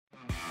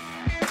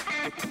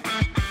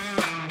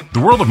The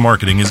world of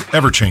marketing is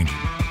ever-changing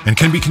and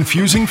can be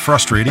confusing,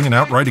 frustrating, and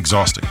outright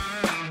exhausting.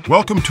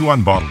 Welcome to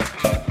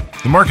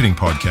Unbottleneck, the marketing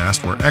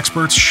podcast where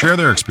experts share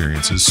their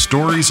experiences,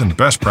 stories, and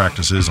best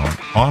practices on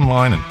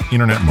online and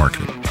internet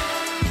marketing.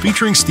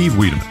 Featuring Steve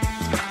Wiedemann,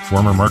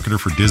 former marketer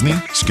for Disney,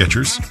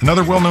 Skechers, and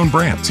other well-known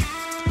brands.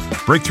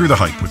 Break through the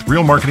hype with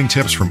real marketing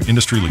tips from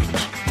industry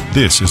leaders.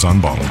 This is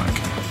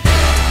Unbottleneck.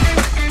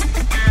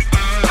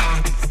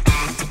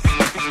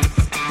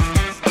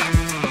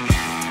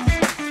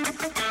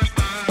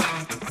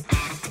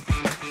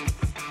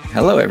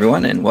 Hello,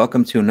 everyone, and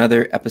welcome to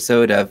another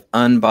episode of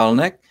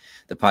Unbottleneck,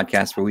 the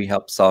podcast where we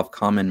help solve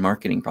common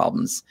marketing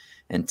problems.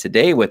 And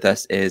today with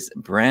us is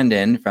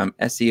Brandon from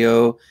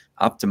SEO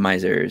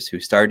Optimizers,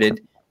 who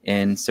started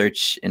in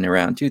search in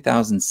around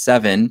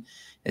 2007.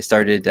 He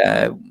started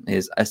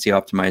his SEO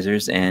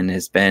Optimizers and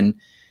has been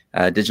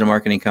a digital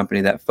marketing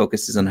company that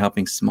focuses on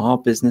helping small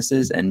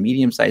businesses and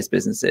medium-sized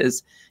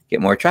businesses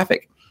get more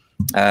traffic,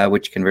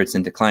 which converts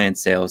into client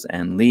sales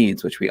and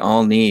leads, which we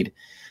all need.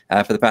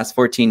 For the past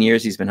 14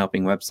 years, he's been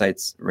helping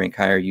websites rank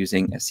higher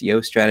using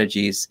SEO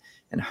strategies,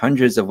 and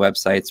hundreds of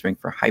websites rank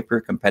for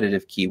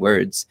hyper-competitive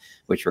keywords,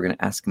 which we're going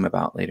to ask him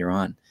about later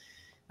on.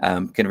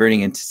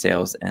 Converting into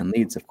sales and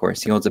leads, of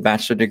course. He holds a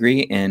bachelor degree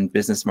in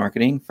business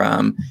marketing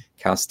from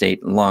Cal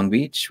State Long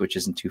Beach, which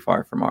isn't too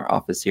far from our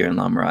office here in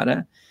La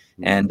Mirada,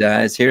 and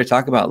is here to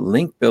talk about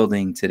link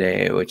building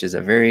today, which is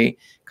a very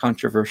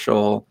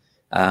controversial,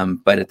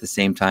 but at the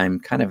same time,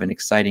 kind of an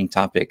exciting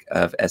topic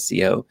of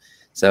SEO.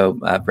 So,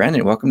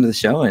 Brandon, welcome to the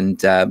show,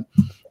 and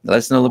let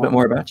us know a little bit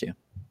more about you.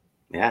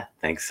 Yeah,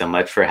 thanks so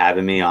much for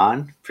having me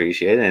on.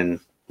 Appreciate it, and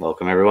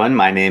welcome, everyone.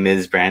 My name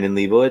is Brandon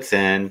Leibowitz,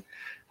 and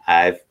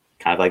I've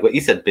kind of like what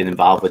you said, been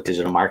involved with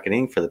digital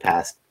marketing for the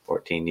past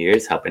 14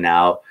 years, helping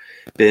out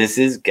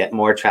businesses get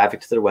more traffic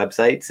to their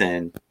websites,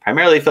 and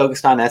primarily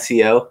focused on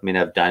SEO. I mean,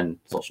 I've done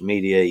social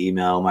media,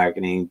 email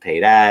marketing,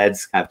 paid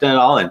ads. I've done it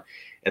all, and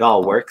it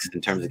all works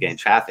in terms of getting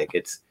traffic.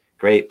 It's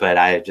great, but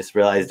I just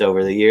realized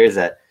over the years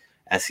that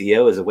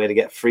SEO is a way to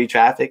get free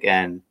traffic,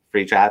 and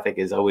free traffic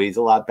is always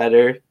a lot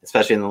better,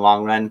 especially in the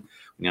long run.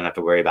 You don't have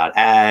to worry about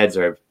ads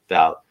or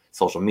about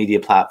social media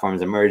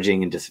platforms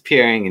emerging and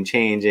disappearing and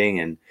changing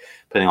and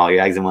putting all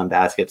your eggs in one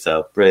basket.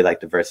 So really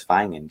like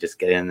diversifying and just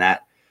getting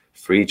that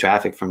free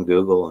traffic from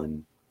Google.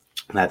 And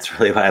that's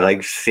really what I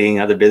like, seeing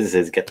other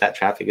businesses get that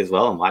traffic as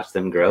well and watch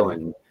them grow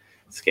and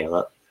scale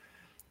up.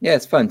 Yeah,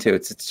 it's fun too.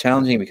 It's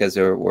challenging because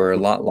we're a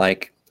lot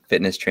like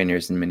fitness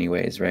trainers in many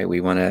ways, right?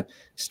 We want to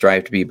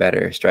strive to be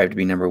better, strive to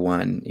be number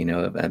one. You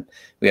know,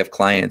 we have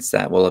clients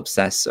that will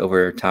obsess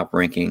over top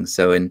rankings.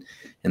 So in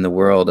the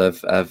world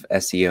of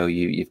SEO,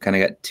 you've kind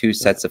of got two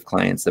sets of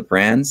clients: the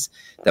brands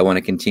that want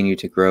to continue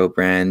to grow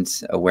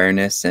brand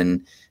awareness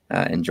and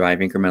drive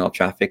incremental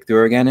traffic through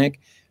organic,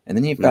 and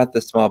then you've got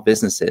the small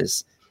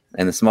businesses.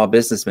 And the small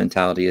business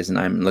mentality isn't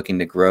I'm looking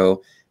to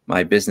grow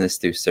my business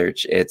through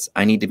search. It's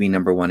I need to be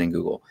number one in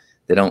Google.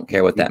 They don't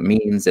care what that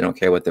means. They don't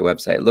care what their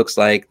website looks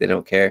like. They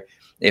don't care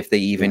if they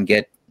even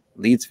get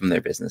leads from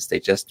their business.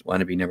 They just want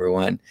to be number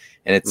one.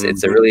 And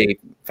it's a really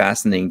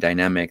fascinating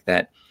dynamic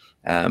that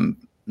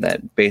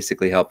that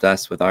basically helped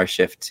us with our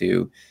shift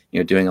to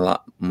doing a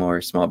lot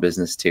more small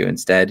business too.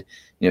 Instead,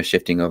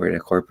 shifting over to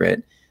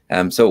corporate.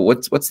 So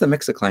what's the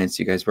mix of clients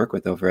you guys work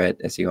with over at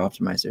SEO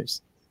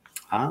Optimizers?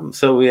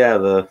 So we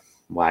have a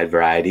wide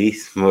variety.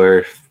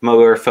 We're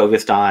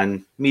focused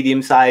on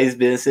medium-sized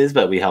businesses,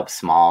 but we help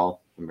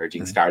small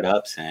emerging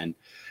startups and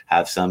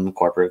have some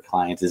corporate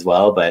clients as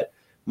well, but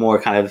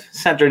more kind of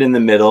centered in the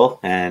middle.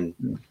 And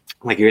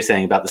like you were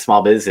saying about the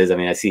small businesses, I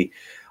mean, I see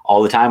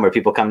all the time where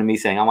people come to me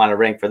saying, I want to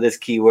rank for this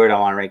keyword, I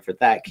want to rank for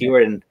that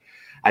keyword. And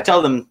I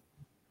tell them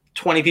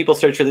 20 people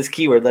search for this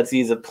keyword, let's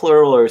use a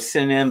plural or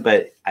synonym,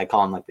 but I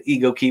call them like the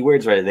ego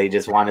keywords, where they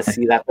just want to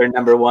see that they're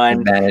number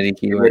one. Vanity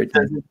keyword. It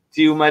doesn't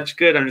do much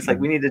good. I'm just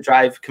like, we need to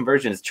drive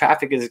conversions.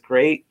 Traffic is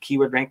great.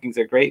 Keyword rankings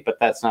are great, but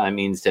that's not a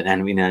means to an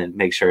end. We need to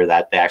make sure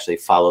that they actually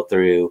follow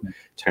through,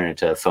 turn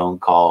into a phone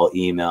call,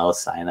 email,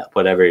 sign up,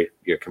 whatever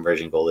your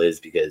conversion goal is,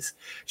 because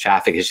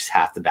traffic is just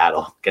half the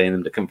battle. Getting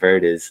them to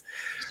convert is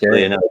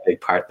really another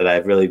big part that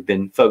I've really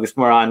been focused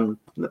more on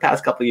in the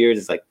past couple of years.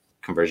 Is like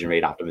conversion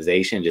rate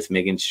optimization, just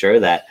making sure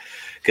that,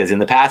 because in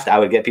the past I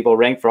would get people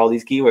ranked for all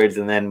these keywords,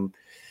 and then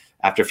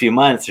after a few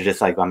months they're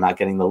just like, well, I'm not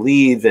getting the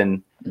leads,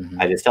 and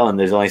I just tell them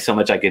there's only so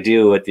much I could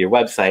do with your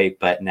website.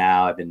 But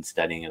now I've been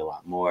studying it a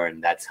lot more,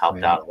 and that's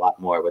helped out a lot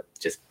more with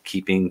just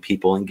keeping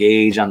people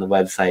engaged on the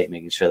website,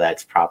 making sure that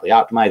it's properly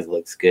optimized, it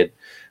looks good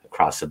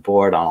across the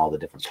board on all the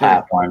different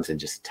platforms, and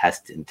just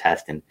test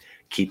and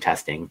keep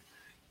testing.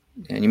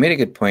 And you made a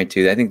good point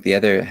too. I think the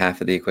other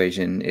half of the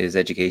equation is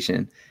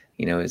education.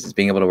 Is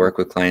being able to work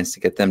with clients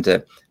to get them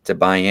to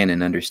buy in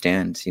and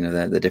understand,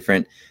 the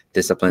different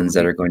disciplines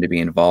that are going to be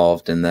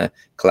involved, and the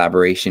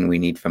collaboration we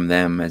need from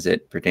them as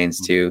it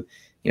pertains to,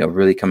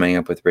 really coming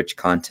up with rich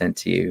content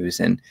to use.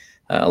 And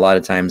a lot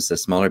of times the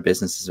smaller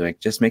businesses are like,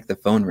 just make the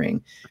phone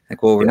ring.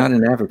 Like, well, we're not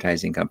an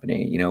advertising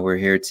company. We're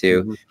here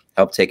to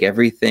help take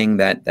everything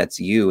that's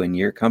you and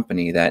your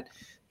company that,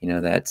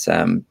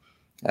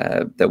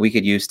 that we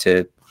could use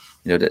to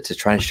to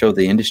try to show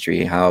the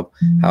industry how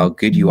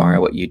good you are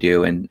at what you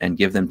do, and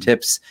give them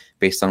tips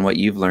based on what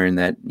you've learned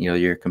that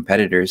your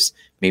competitors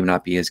may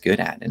not be as good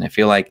at. And I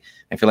feel like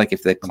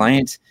if the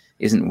client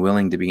isn't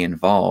willing to be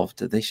involved,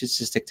 they should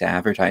just stick to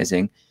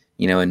advertising,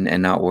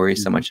 and not worry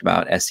so much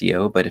about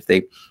SEO. But if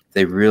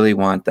they really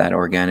want that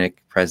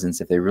organic presence,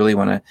 if they really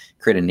want to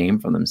create a name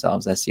for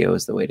themselves, SEO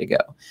is the way to go.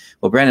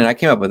 Well, Brandon, I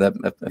came up with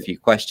a few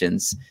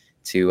questions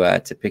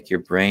to pick your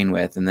brain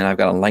with, and then I've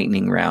got a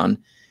lightning round,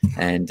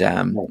 and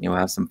we'll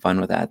have some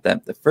fun with that.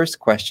 The first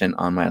question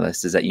on my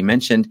list is that you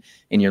mentioned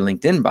in your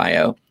LinkedIn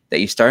bio that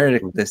you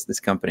started this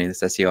company,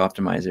 this SEO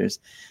Optimizers,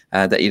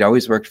 that you'd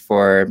always worked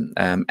for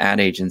ad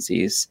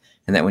agencies,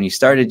 and that when you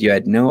started, you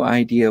had no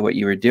idea what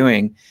you were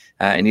doing,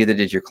 and neither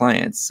did your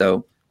clients.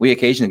 So we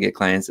occasionally get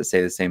clients that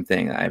say the same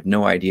thing. I have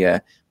no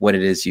idea what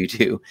it is you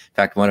do. In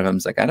fact, one of them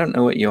is like, I don't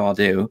know what you all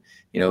do,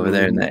 over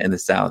there in the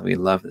South. We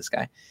love this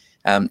guy.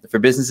 For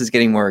businesses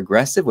getting more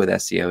aggressive with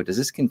SEO, does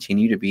this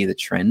continue to be the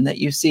trend that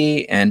you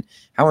see? And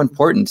how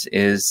important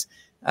is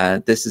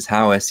this is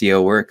how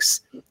SEO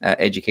works,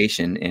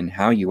 education in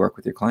how you work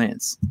with your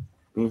clients?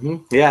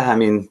 Yeah, I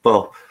mean,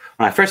 well,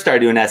 when I first started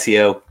doing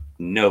SEO,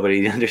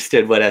 nobody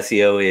understood what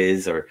SEO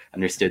is or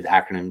understood the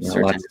acronyms.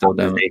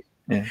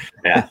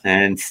 Yeah,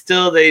 and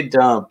still they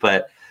don't,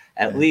 but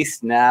at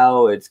least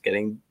now it's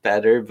getting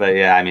better. But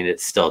yeah, I mean,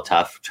 it's still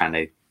tough trying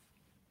to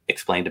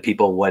explain to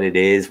people what it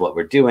is, what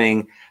we're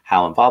doing,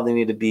 how involved they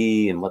need to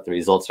be, and what the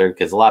results are.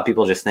 Because a lot of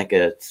people just think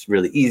it's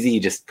really easy. You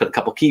just put a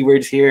couple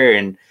keywords here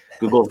and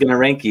Google's going to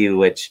rank you,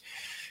 which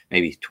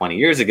maybe 20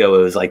 years ago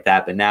it was like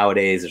that. But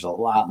nowadays there's a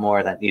lot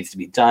more that needs to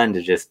be done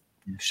to just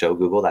show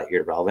Google that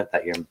you're relevant,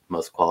 that you're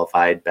most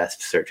qualified,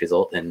 best search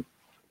result. And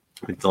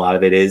a lot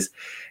of it is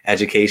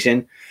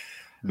education.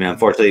 I mean,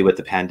 unfortunately, with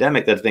the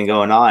pandemic that's been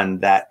going on,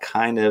 that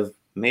kind of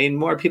made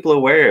more people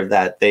aware of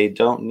that they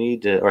don't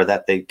need to, or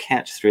that they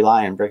can't just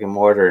rely on brick and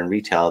mortar and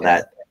retail,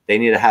 that they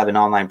need to have an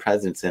online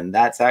presence. And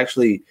that's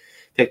actually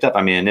picked up.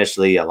 I mean,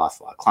 initially I lost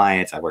a lot of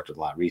clients. I worked with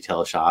a lot of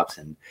retail shops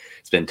and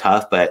it's been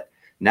tough, but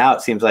now it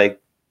seems like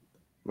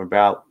we're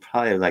about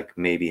probably like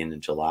maybe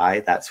in July,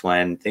 that's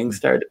when things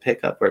started to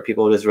pick up, where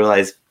people just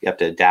realize you have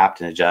to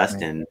adapt and adjust.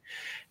 Right. And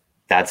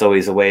that's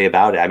always a way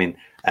about it. I mean,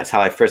 that's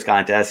how I first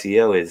got into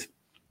SEO, is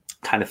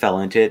kind of fell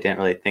into it. Didn't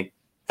really think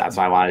that's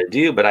what I wanted to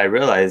do, but I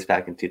realized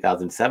back in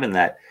 2007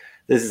 that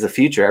this is the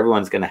future.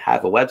 Everyone's going to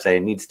have a website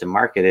and needs to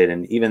market it.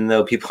 And even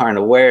though people aren't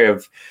aware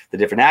of the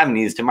different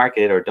avenues to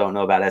market it or don't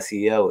know about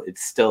SEO,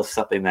 it's still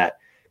something that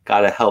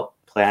got to help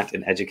plant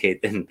and educate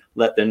and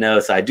let them know.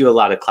 So I do a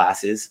lot of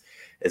classes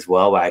as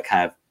well, where I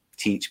kind of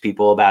teach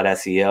people about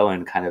SEO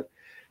and kind of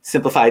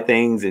simplify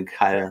things and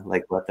kind of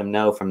like let them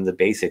know from the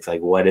basics,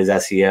 like what is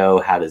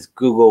SEO? How does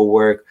Google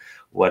work?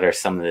 What are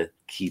some of the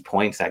key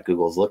points that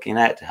Google's looking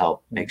at to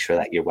help make sure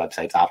that your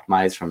website's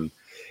optimized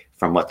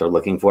from what they're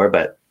looking for?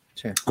 But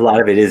sure, a lot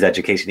of it is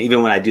education.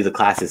 Even when I do the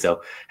classes,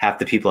 so half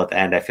the people at the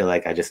end, I feel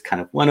like I just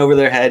kind of went over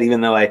their head,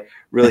 even though I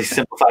really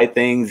simplified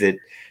things. It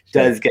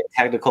does get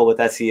technical with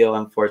SEO.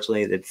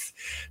 Unfortunately, it's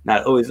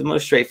not always the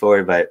most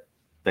straightforward, but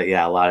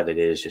yeah, a lot of it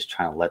is just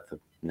trying to let them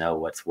know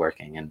what's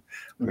working and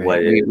what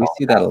we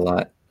see that a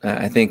lot.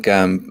 I think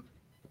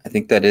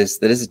that is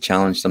a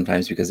challenge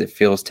sometimes, because it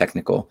feels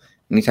technical.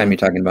 Anytime you're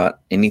talking about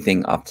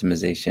anything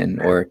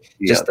optimization, or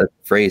just the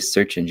phrase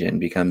search engine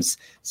becomes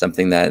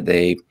something that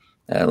a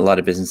lot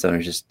of business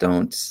owners just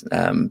don't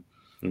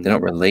they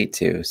don't relate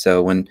to.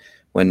 So when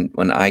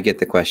I get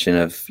the question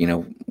of,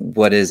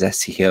 what is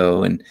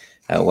SEO and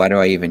why do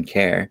I even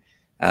care?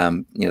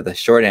 The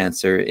short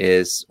answer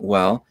is,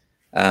 well,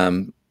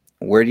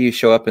 where do you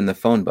show up in the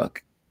phone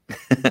book?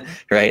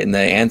 Right. And the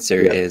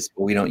answer is,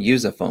 we don't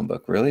use a phone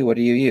book. Really? What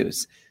do you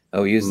use?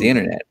 Oh, use the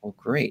internet. Well,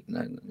 great.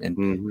 And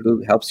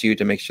who helps you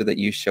to make sure that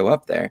you show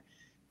up there?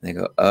 And they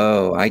go,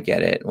 oh, I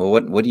get it. Well,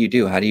 what do you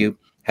do? How do you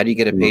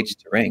get a page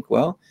to rank?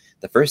 Well,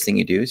 the first thing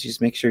you do is you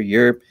just make sure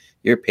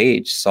your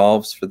page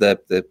solves for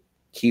the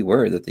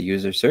keyword that the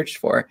user searched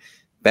for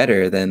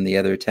better than the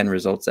other 10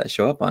 results that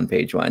show up on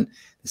page one.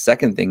 The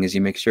second thing is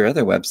you make sure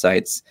other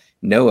websites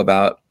know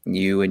about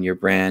you and your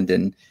brand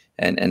and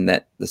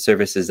that the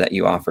services that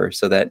you offer,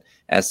 so that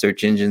as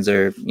search engines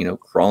are,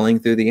 crawling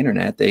through the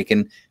internet, they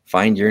can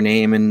find your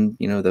name and,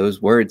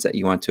 those words that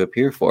you want to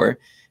appear for,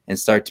 and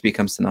start to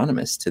become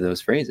synonymous to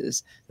those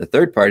phrases. The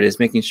third part is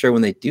making sure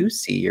when they do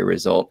see your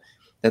result,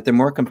 that they're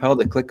more compelled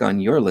to click on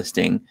your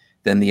listing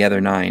than the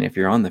other 9 if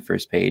you're on the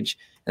first page,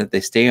 and that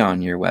they stay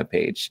on your web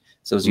page.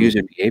 So those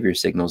user behavior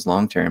signals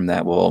long term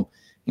that will,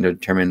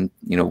 determine,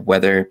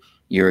 whether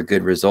you're a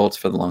good result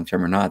for the long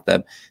term or not.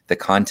 The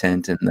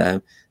content and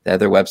the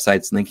other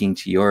websites linking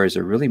to yours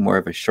are really more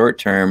of a short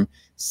term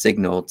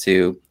signal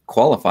to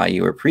qualify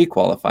you or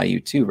pre-qualify you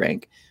to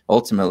rank.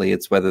 Ultimately,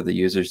 it's whether the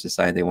users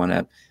decide they want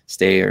to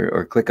stay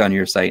or click on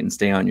your site and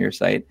stay on your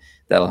site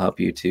that'll help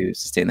you to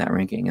sustain that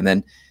ranking. And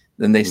then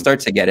they start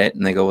to get it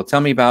and they go, well,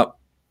 tell me about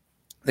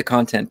the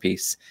content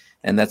piece.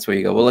 And that's where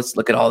you go, well, let's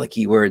look at all the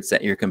keywords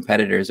that your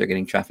competitors are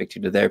getting traffic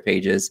to their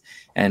pages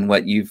and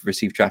what you've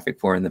received traffic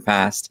for in the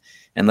past.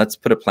 And let's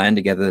put a plan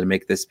together to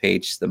make this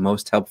page the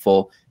most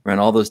helpful around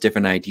all those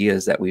different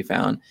ideas that we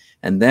found.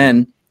 And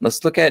then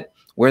let's look at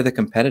where the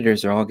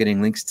competitors are all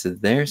getting links to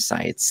their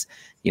sites,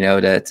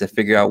 to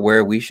figure out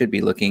where we should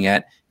be looking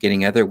at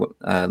getting other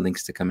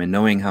links to come in,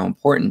 knowing how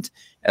important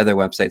other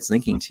websites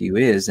linking to you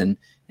is and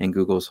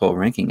Google's whole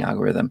ranking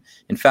algorithm.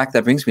 In fact,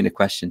 that brings me to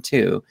question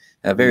 2.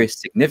 A very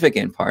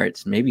significant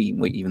part, maybe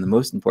even the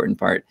most important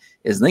part,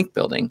 is link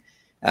building.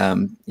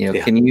 Can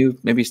you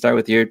maybe start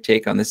with your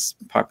take on this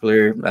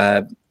popular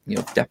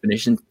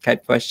definition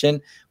type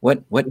question?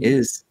 What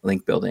is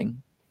link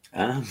building?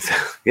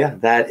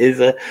 That is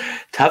a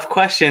tough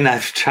question.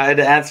 I've tried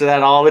to answer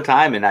that all the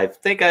time, and I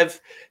think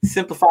I've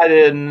simplified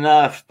it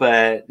enough.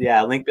 But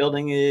link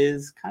building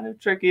is kind of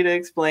tricky to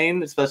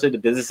explain, especially to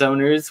business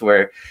owners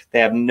where they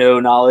have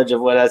no knowledge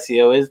of what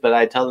SEO is. But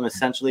I tell them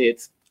essentially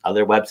it's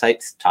other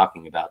websites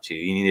talking about you.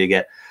 You need to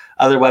get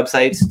other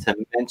websites to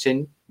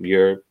mention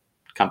your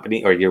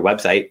company or your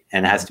website,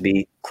 and it has to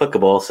be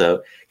clickable. So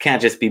it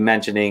can't just be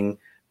mentioning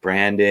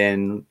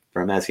Brandon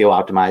from SEO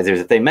Optimizers.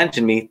 If they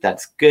mention me,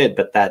 that's good,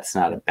 but that's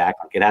not a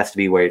backlink. It has to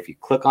be where if you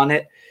click on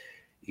it,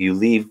 you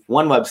leave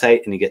one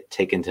website and you get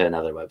taken to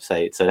another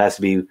website. So it has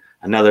to be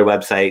another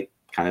website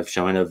kind of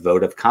showing a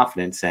vote of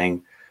confidence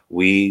saying,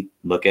 we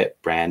look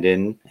at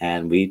Brandon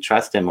and we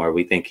trust him, or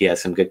we think he has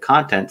some good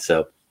content.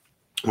 So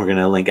we're going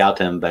to link out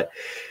to him. But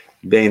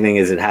the main thing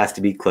is it has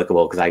to be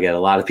clickable, because I get a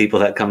lot of people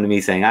that come to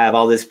me saying, I have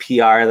all this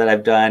PR that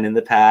I've done in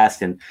the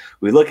past, and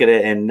we look at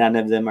it and none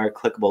of them are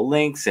clickable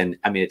links. And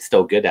I mean, it's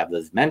still good to have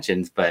those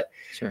mentions, but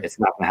It's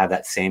not going to have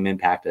that same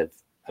impact of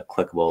a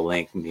clickable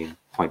link,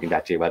 pointing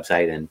back to your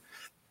website.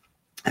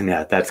 And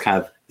that's kind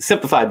of the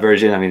simplified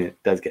version. I mean,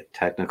 it does get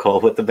technical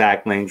with the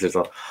backlinks. There's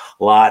a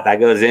lot that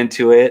goes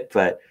into it,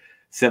 but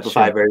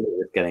simplified version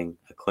is getting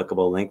a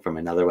clickable link from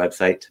another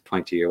website to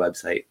point to your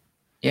website.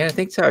 Yeah, I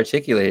think to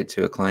articulate it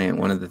to a client,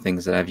 one of the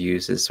things that I've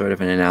used is sort of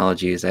an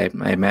analogy is I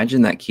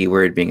imagine that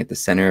keyword being at the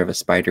center of a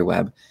spider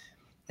web.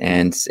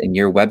 And in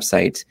your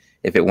website,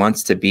 if it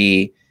wants to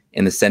be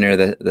in the center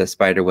of the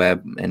spider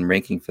web and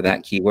ranking for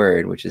that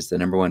keyword, which is the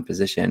number 1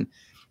 position,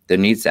 there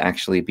needs to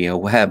actually be a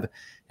web.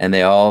 And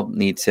they all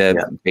need to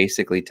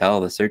basically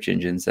tell the search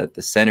engines that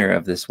the center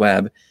of this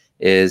web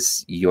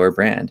is your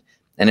brand.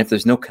 And if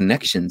there's no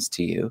connections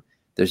to you,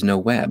 there's no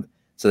web.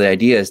 So the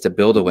idea is to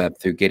build a web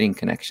through getting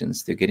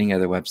connections, through getting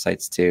other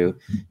websites to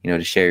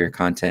share your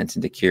content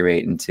and to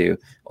curate and to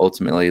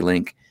ultimately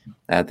link.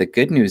 The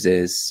good news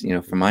is,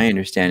 from my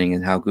understanding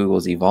and how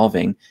Google's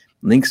evolving,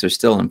 links are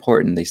still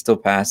important. They still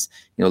pass,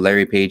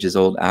 Larry Page's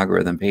old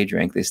algorithm,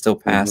 PageRank. They still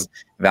pass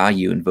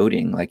value in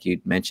voting, like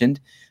you mentioned.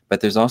 But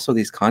there's also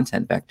these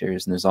content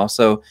vectors, and there's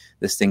also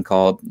this thing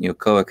called,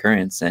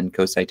 co-occurrence and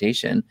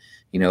co-citation,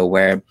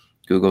 where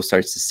Google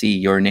starts to see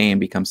your name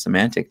become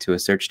semantic to a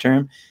search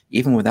term,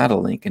 even without a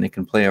link, and it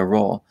can play a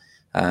role,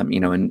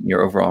 in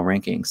your overall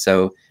ranking.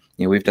 So,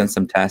 we've done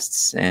some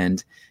tests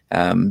and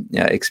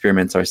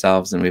experiments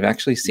ourselves, and we've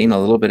actually seen a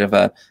little bit of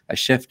a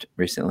shift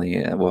recently,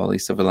 at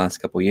least over the last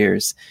couple of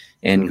years,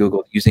 in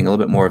Google using a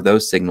little bit more of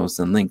those signals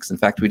than links. In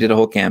fact, we did a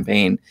whole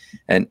campaign,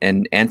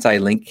 an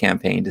anti-link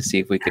campaign, to see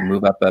if we could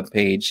move up a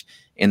page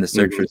in the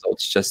search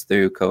results just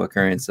through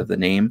co-occurrence of the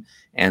name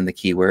and the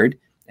keyword.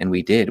 And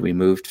we did. We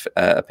moved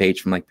a page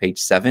from like page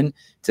 7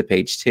 to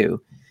page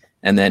 2.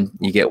 And then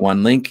you get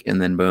one link,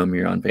 and then boom,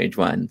 you're on page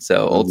 1.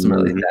 So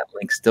ultimately, that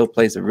link still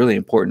plays a really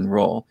important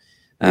role,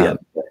 in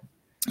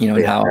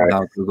how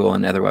Google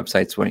and other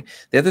websites work.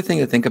 The other thing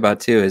to think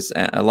about too is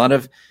a lot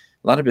of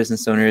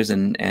business owners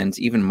and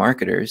even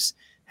marketers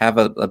have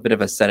a bit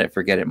of a set it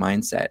forget it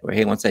mindset, where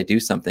hey, once I do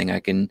something, I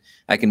can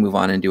move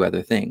on and do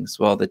other things.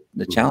 Well, the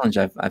challenge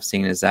I've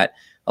seen is that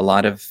a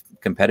lot of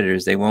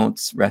competitors, they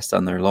won't rest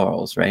on their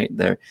laurels, right?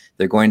 They're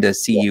going to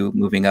see you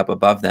moving up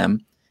above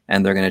them,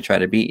 and they're going to try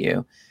to beat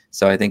you.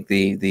 So I think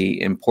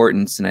the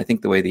importance, and I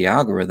think the way the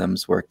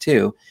algorithms work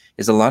too,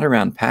 is a lot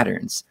around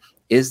patterns.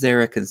 Is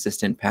there a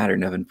consistent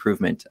pattern of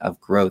improvement, of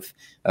growth,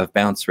 of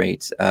bounce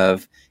rates,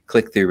 of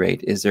click-through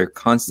rate? Is there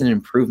constant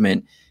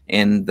improvement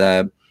in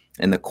the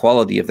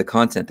quality of the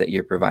content that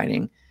you're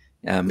providing?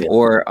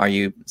 Or are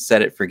you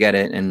set it, forget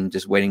it, and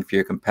just waiting for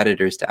your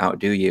competitors to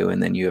outdo you,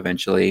 and then you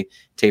eventually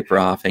taper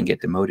off and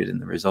get demoted in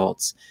the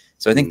results?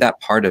 So I think that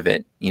part of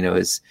it,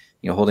 is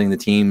holding the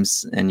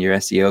teams and your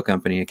SEO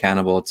company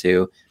accountable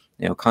to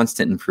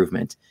constant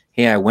improvement.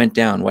 Hey, I went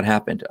down. What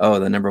happened? Oh,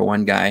 the number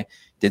 1 guy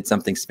did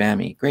something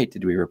spammy. Great.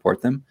 Did we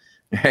report them?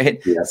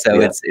 Right.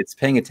 It's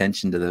paying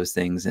attention to those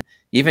things, and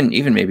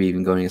even maybe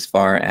even going as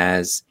far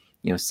as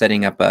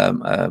setting up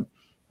a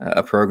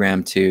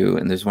program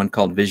and there's one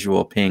called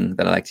Visual Ping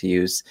that I like to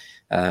use,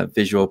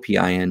 Visual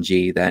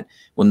PING, that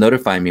will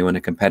notify me when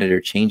a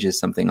competitor changes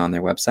something on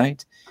their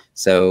website.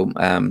 So,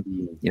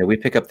 we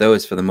pick up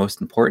those for the most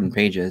important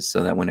pages,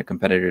 so that when a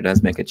competitor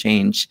does make a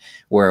change,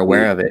 we're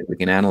aware of it, we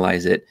can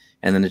analyze it,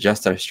 and then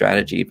adjust our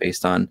strategy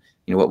based on,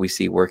 what we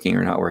see working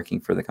or not working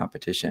for the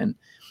competition.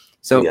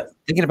 So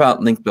thinking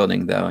about link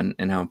building though,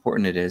 and how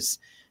important it is,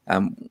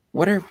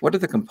 what are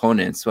the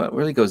components? What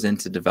really goes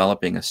into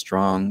developing a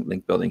strong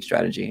link building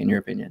strategy, in your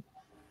opinion?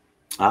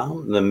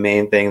 The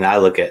main thing that I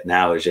look at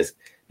now is just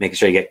making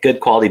sure you get good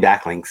quality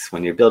backlinks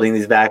when you're building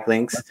these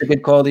backlinks. What's a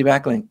good quality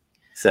backlink?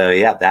 So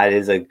yeah, that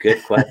is a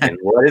good question.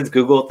 What does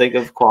Google think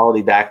of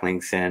quality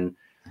backlinks? And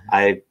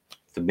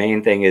the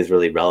main thing is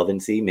really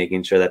relevancy,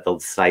 making sure that the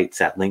sites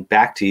that link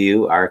back to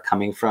you are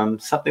coming from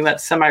something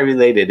that's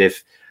semi-related.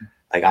 If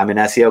like I'm an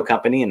SEO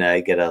company and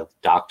I get a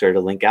doctor to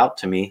link out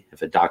to me,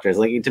 if a doctor is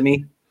linking to me,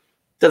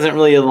 it doesn't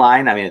really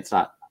align. I mean, it's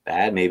not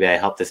bad. Maybe I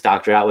help this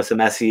doctor out with some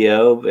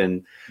SEO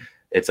and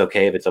it's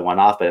okay if it's a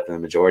one-off, but if the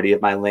majority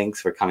of my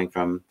links were coming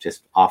from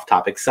just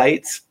off-topic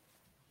sites,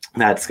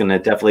 that's going to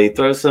definitely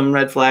throw some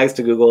red flags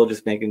to Google,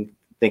 just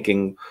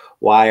thinking,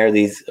 why are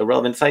these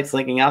irrelevant sites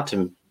linking out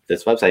to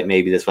this website?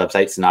 Maybe this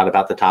website's not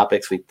about the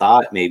topics we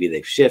thought. Maybe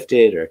they've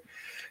shifted or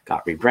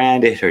got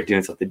rebranded or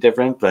doing something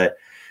different. But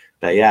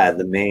yeah,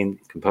 the main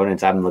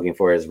components I'm looking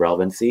for is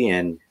relevancy.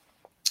 And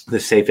the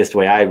safest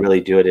way I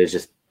really do it is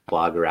just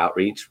blogger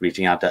outreach,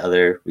 reaching out to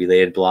other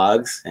related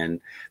blogs. And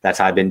that's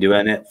how I've been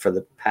doing it for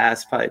the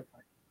past probably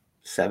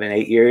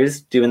 7-8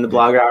 years. Doing the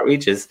blogger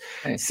outreach is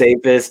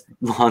safest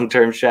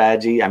long-term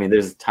strategy. I mean,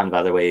 there's a ton of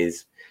other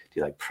ways.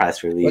 Do like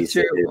press release.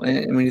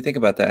 When you think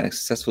about that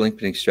successful link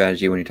building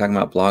strategy, when you're talking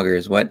about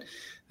bloggers,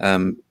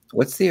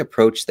 what's the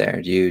approach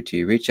there? Do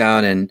you reach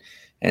out and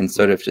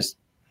sort of just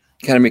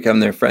kind of become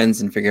their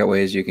friends and figure out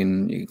ways you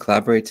can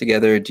collaborate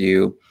together? Do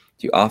you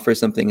offer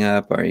something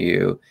up? Are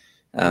you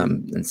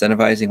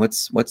incentivizing?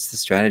 What's the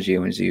strategy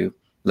when you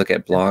look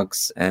at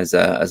blogs as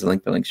a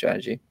link building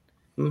strategy?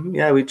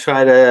 Yeah, we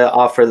try to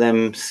offer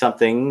them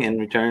something in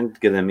return,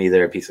 give them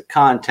either a piece of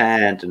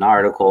content, an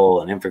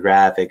article, an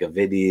infographic, a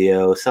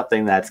video,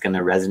 something that's going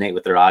to resonate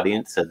with their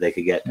audience so they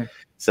could get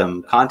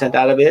some content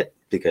out of it,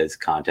 because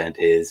content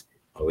is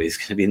always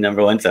going to be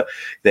number one. So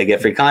they get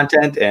free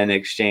content, and in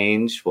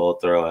exchange, we'll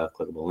throw a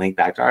clickable link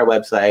back to our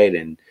website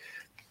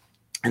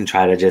and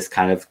try to just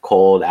kind of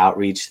cold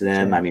outreach to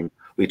them. I mean,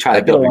 we try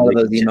to build a lot of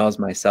those emails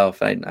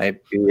myself. I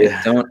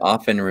don't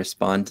often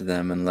respond to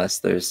them unless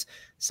there's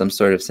some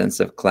sort of sense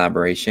of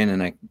collaboration,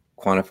 and I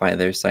quantify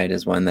their site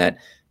as one that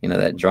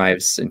that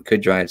drives and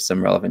could drive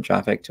some relevant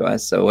traffic to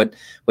us. So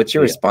what's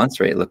your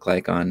response rate look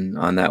like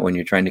on that when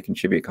you're trying to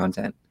contribute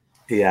content?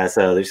 Yeah,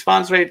 so the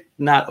response rate,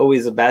 not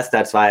always the best.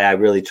 That's why I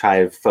really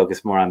try to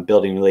focus more on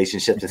building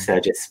relationships instead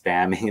of just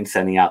spamming and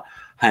sending out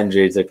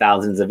hundreds or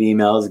thousands of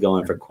emails,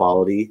 going for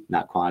quality,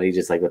 not quantity,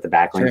 just like with the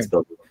backlinks,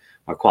 building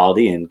more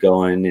quality and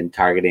going and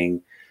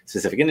targeting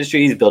specific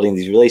industries, building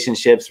these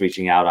relationships.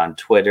 Reaching out on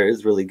Twitter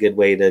is a really good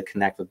way to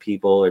connect with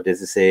people or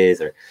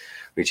businesses, or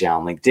reaching out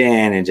on LinkedIn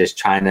and just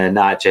trying to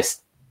not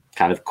just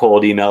kind of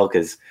cold email,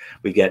 because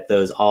we get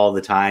those all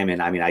the time.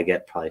 And I mean, I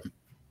get probably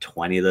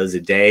 20 of those a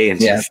day,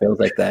 and it feels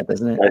like that,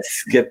 doesn't it? Let's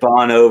skip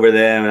on over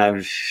them. And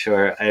I'm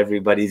sure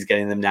everybody's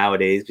getting them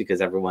nowadays because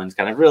everyone's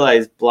kind of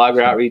realized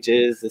blogger outreach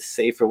is a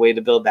safer way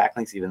to build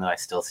backlinks, even though I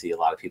still see a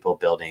lot of people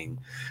building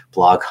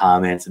blog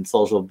comments and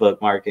social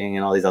bookmarking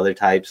and all these other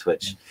types,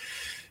 which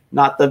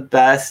not the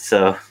best.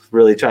 So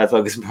really try to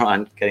focus more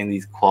on getting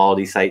these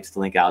quality sites to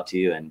link out to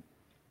you. And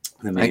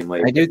the main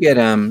way I do get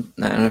I don't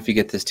know if you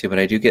get this too, but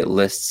I do get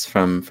lists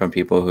from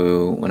people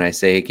who, when I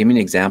say, give me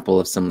an example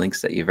of some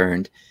links that you've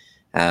earned,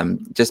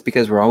 just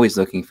because we're always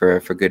looking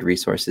for good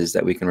resources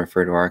that we can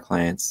refer to our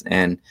clients.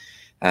 And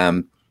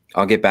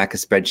I'll get back a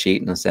spreadsheet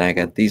and I'll say, I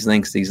got these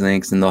links,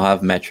 and they'll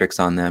have metrics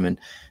on them. And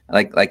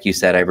like you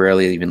said, I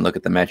rarely even look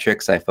at the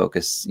metrics. I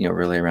focus,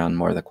 really around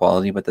more of the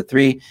quality. But the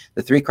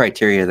three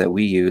criteria that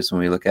we use when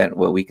we look at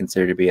what we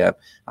consider to be a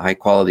high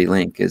quality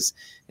link is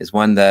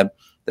one, the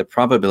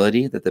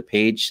probability that the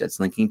page that's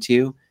linking to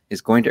you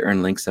is going to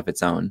earn links of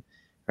its own,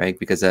 right?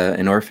 Because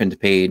an orphaned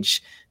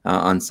page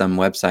on some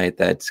website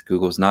that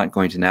Google's not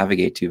going to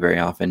navigate to very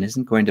often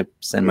isn't going to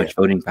send much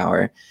voting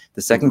power.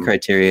 The second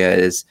criteria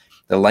is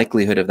the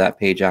likelihood of that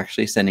page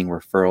actually sending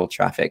referral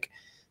traffic,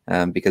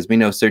 because we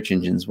know search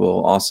engines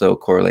will also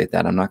correlate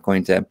that. I'm not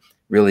going to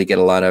really get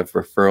a lot of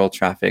referral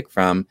traffic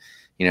from,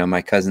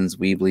 my cousin's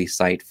Weebly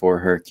site for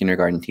her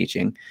kindergarten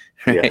teaching,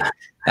 right?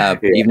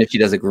 Even if she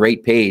does a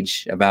great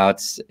page about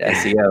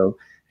SEO,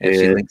 if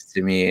she links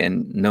to me,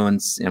 and I'm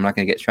not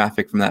going to get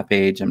traffic from that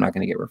page. I'm not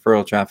going to get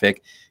referral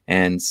traffic.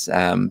 And,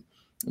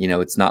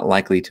 it's not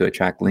likely to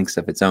attract links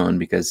of its own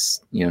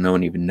because, no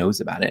one even knows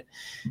about it.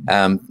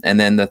 And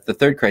then the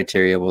third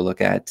criteria we'll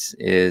look at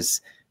is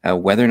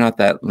whether or not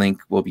that link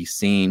will be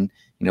seen,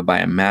 by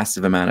a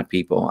massive amount of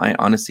people. I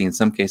honestly, in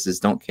some cases,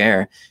 don't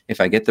care if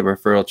I get the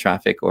referral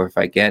traffic or if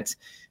I get,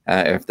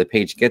 if the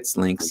page gets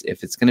links,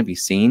 if it's going to be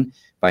seen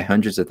by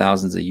hundreds of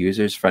thousands of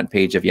users, front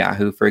page of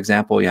Yahoo, for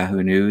example,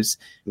 Yahoo News,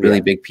 really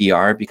big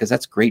PR, because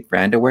that's great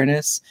brand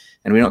awareness.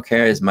 And we don't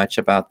care as much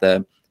about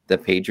the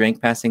page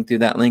rank passing through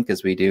that link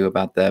as we do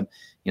about the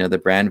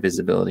brand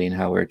visibility and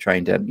how we're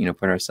trying to,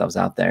 put ourselves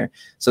out there.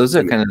 So those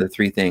are kind of the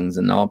three things.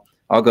 And I'll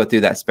go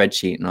through that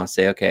spreadsheet and I'll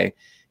say, okay,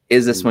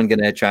 is this one going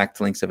to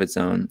attract links of its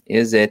own?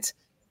 Is it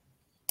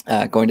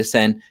going to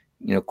send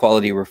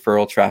quality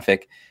referral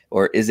traffic,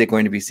 or is it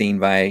going to be seen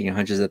by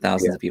hundreds of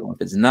thousands of people?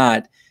 If it's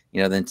not,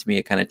 then to me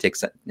it kind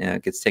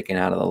of gets taken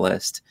out of the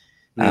list.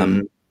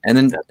 And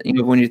then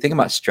when you think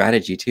about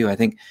strategy too, I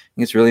think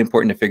it's really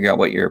important to figure out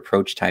what your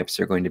approach types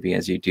are going to be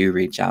as you do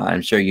reach out.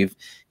 I'm sure you've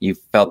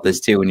felt this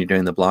too when you're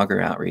doing the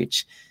blogger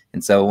outreach.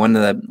 And so one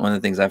of the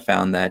things I've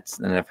found that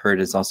I've heard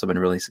has also been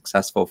really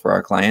successful for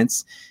our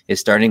clients is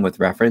starting with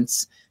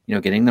reference.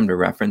 Getting them to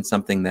reference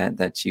something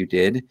that you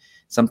did.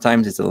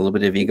 Sometimes it's a little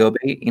bit of ego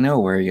bait,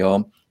 where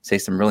you'll say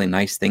some really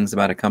nice things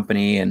about a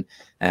company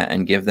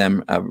and give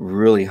them a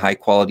really high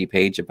quality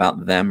page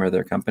about them or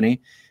their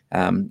company.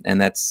 And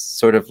that's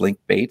sort of link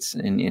bait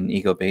and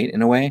ego bait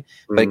in a way,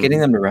 but getting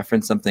them to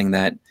reference something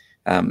that,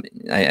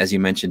 as you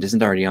mentioned,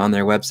 isn't already on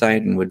their website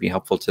and would be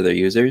helpful to their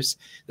users.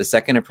 The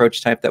second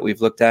approach type that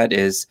we've looked at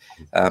is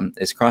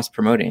cross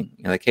promoting.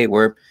 Like, hey,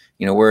 we're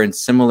in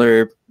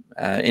similar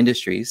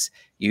industries.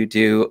 You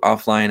do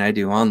offline, I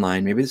do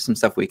online. Maybe there's some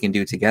stuff we can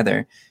do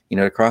together,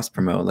 to cross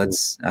promote.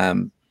 Let's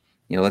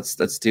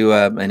do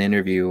an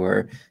interview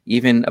or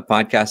even a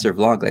podcast or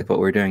vlog like what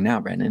we're doing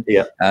now, Brandon.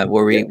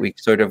 Where we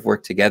sort of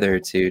work together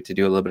to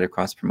do a little bit of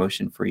cross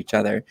promotion for each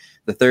other.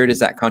 The third is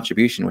that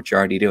contribution, which you're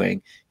already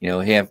doing.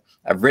 Hey,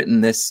 I've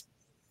written this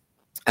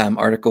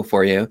article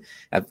for you.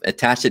 I've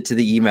attached it to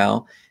the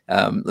email.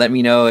 Let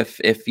me know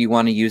if you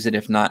want to use it.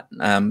 If not,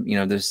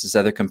 there's this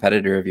other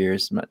competitor of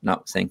yours,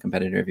 not saying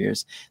competitor of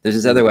yours. There's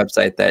this other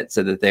website that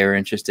said that they were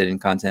interested in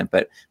content,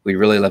 but we'd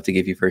really love to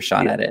give you first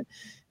shot at it.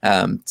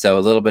 So a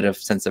little bit of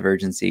sense of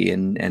urgency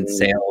and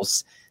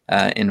sales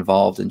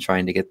involved in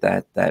trying to get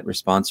that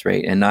response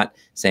rate, and not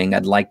saying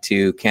I'd like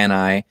to, can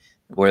I,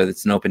 where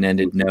it's an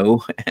open-ended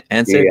no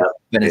answer,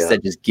 but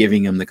instead just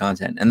giving them the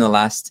content. And the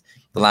last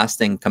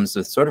thing comes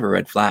with sort of a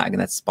red flag,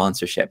 and that's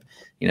sponsorship.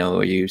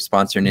 You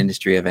sponsor an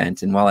industry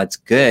event, and while it's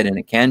good and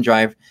it can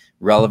drive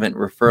relevant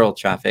referral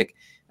traffic,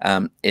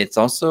 it's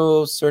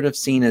also sort of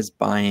seen as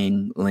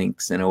buying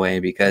links in a way,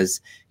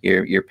 because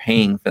you're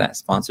paying for that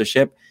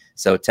sponsorship.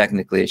 So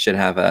technically it should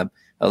have a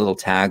little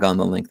tag on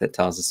the link that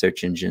tells the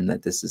search engine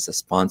that this is a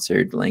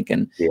sponsored link,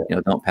 and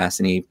don't pass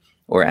any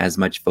or as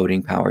much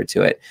voting power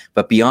to it.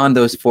 But beyond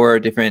those 4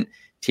 different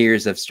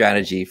tiers of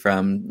strategy,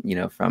 from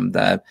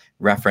the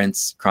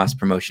reference, cross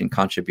promotion,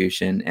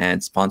 contribution,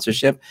 and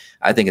sponsorship,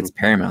 I think it's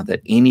paramount that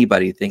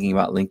anybody thinking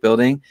about link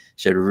building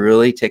should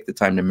really take the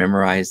time to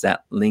memorize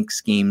that link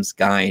schemes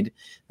guide,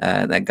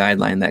 that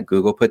guideline that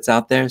Google puts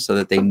out there, so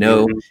that they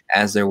know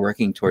as they're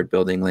working toward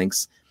building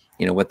links,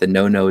 what the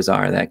no-nos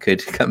are that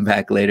could come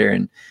back later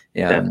and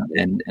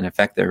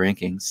affect their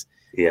rankings.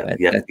 But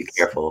you have to be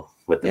careful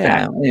with the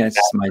back. It's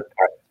just my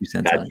 2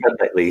 cents on it.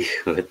 Definitely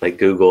with like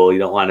Google, you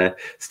don't want to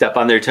step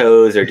on their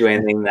toes or do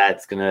anything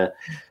that's going to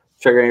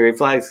trigger any red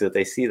flags. So if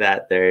they see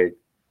that, they're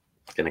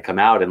going to come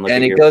out and look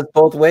and at it goes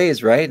both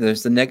ways, right?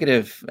 There's the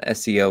negative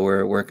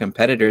SEO where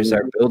competitors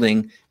are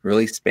building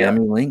really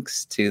spammy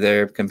links to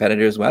their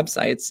competitors'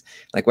 websites.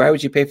 Like, why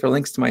would you pay for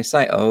links to my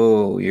site?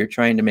 Oh, you're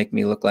trying to make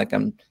me look like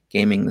I'm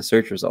gaming the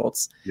search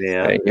results.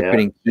 Right? You're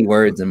putting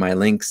keywords in my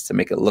links to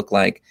make it look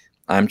like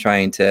I'm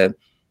trying to,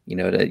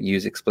 to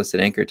use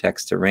explicit anchor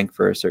text to rank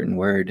for a certain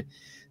word.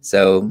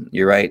 So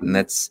you're right. And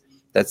that's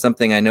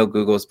something I know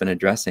Google's been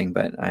addressing,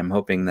 but I'm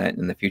hoping that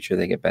in the future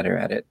they get better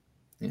at it.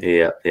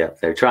 Yeah.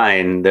 They're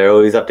trying. They're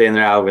always updating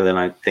their algorithm.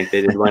 I think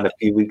they did one a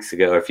few weeks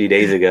ago or a few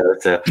days ago.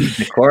 So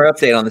the core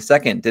update on the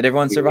 2nd. Did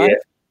everyone survive?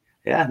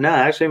 Yeah, no,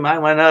 actually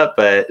mine went up,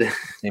 but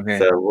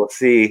so we'll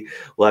see.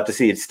 We'll have to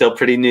see. It's still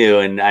pretty new.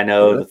 And I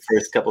know the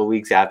first couple of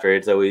weeks after,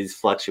 it's always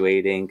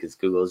fluctuating because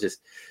Google's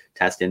just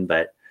testing.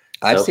 But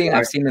I've seen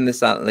in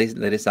this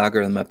latest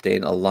algorithm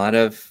update, a lot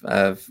of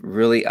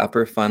really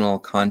upper funnel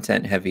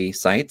content heavy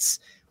sites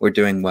were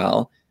doing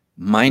well,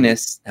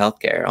 minus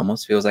healthcare.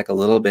 Almost feels like a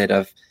little bit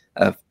of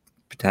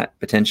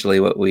potentially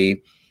what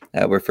we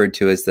referred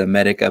to as the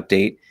medic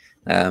update,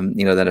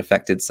 that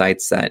affected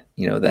sites that,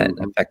 that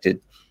affected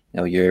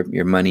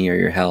your money or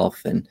your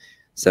health. And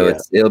so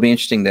it'll be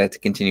interesting to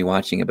continue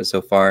watching it. But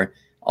so far,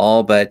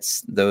 all but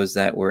those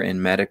that were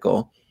in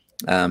medical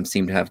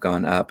seem to have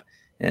gone up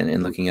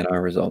and looking at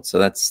our results. So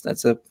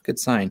that's a good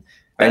sign.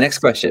 All right, next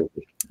question.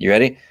 You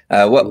ready?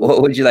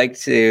 What would you like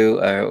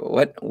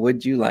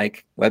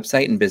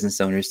website and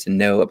business owners to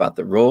know about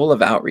the role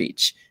of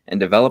outreach and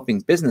developing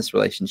business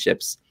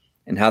relationships,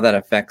 and how that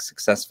affects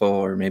successful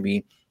or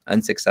maybe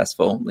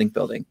unsuccessful link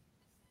building?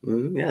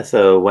 Yeah.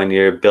 So when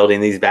you're building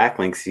these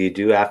backlinks, you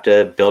do have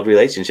to build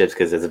relationships,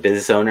 because as a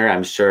business owner,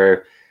 I'm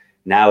sure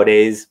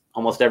nowadays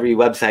almost every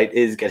website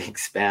is getting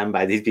spammed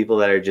by these people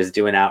that are just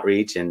doing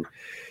outreach, and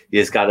you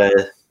just got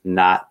to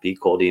not be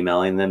cold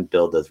emailing them,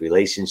 build those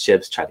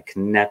relationships, try to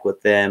connect with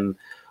them,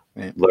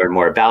 learn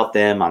more about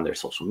them on their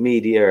social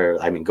media,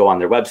 or go on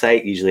their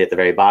website. Usually at the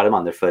very bottom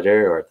on their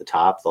footer or at the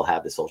top, they'll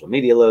have the social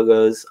media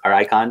logos or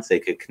icons. They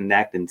could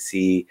connect and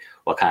see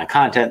what kind of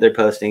content they're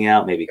posting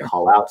out, maybe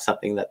call out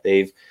something that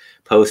they've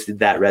posted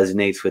that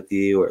resonates with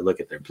you, or look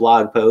at their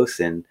blog posts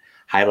and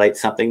highlight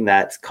something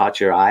that's caught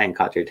your eye and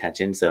caught your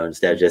attention. So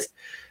instead of just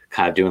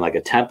kind of doing like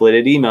a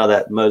templated email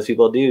that most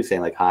people do,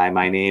 saying like, hi,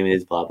 my name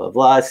is blah, blah,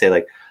 blah. Say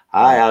like,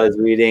 hi, I was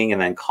reading,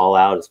 and then call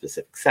out a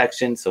specific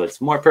section. So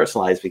it's more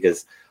personalized,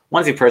 because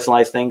once you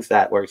personalize things,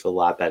 that works a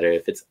lot better.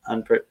 If it's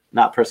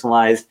not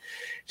personalized,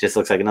 it just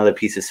looks like another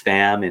piece of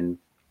spam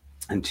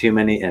and too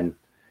many. And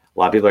a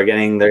lot of people are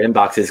getting their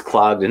inboxes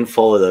clogged and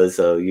full of those.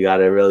 So you got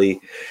to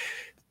really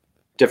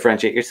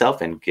differentiate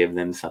yourself and give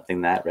them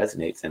something that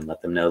resonates, and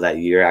let them know that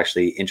you're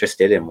actually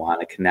interested and want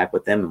to connect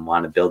with them and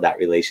want to build that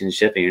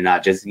relationship. And you're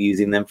not just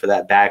using them for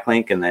that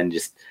backlink, and then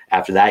just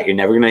after that, you're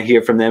never going to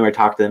hear from them or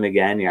talk to them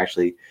again.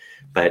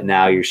 But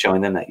now you're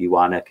showing them that you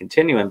want to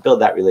continue and build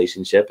that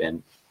relationship.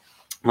 And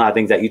a lot of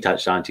things that you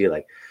touched on too,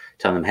 like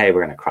telling them, hey,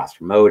 we're going to cross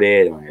promote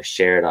it, and we're going to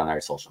share it on our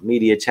social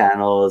media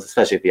channels,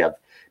 especially if you have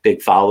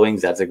big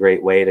followings. That's a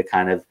great way to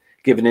kind of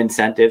give an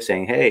incentive,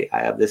 saying, hey, I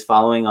have this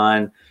following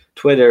on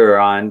Twitter or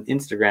on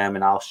Instagram,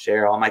 and I'll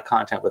share all my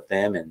content with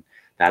them. And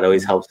that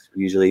always helps,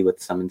 usually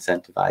with some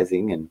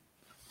incentivizing.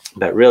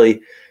 But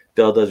really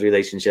build those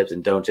relationships,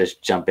 and don't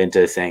just jump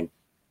into saying,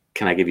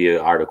 can I give you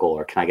an article,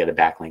 or can I get a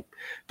backlink?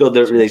 Build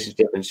those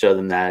relationships and show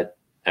them that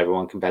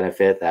everyone can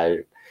benefit, that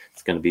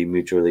it's going to be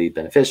mutually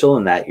beneficial,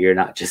 and that you're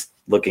not just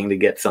looking to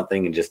get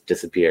something and just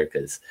disappear,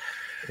 because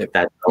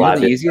that's a lot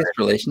of the easiest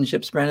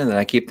relationships, Brandon, that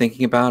I keep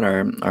thinking about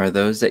are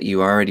those that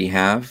you already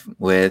have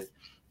with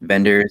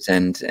vendors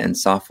and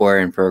software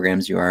and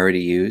programs you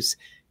already use.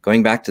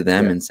 Going back to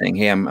them and saying,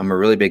 hey, I'm a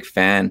really big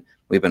fan.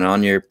 We've been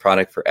on your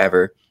product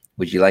forever.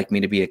 Would you like me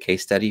to be a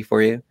case study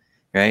for you?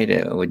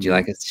 Right? Would you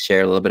like us to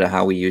share a little bit of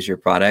how we use your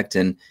product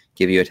and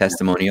give you a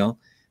testimonial?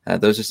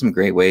 Those are some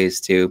great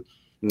ways to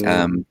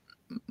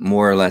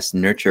more or less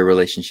nurture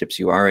relationships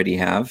you already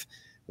have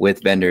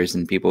with vendors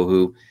and people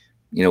who,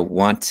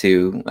 want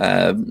to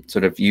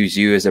sort of use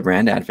you as a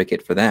brand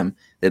advocate for them.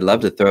 They'd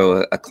love to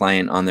throw a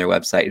client on their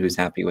website who's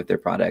happy with their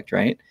product,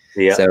 right?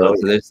 Yeah. So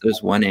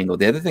there's one angle.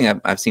 The other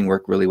thing I've seen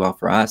work really well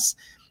for us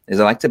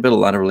is I like to build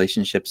a lot of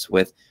relationships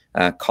with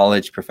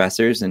college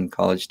professors and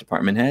college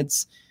department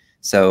heads.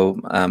 So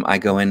I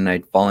go in and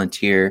I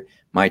volunteer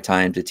my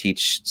time to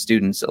teach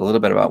students a little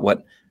bit about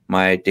what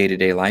my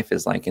day-to-day life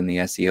is like in the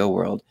SEO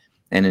world.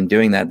 And in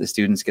doing that, the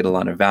students get a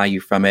lot of value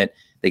from it.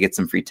 They get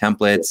some free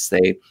templates.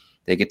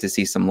 They get to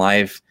see some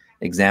live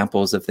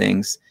examples of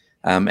things.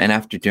 And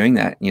after doing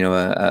that,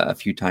 a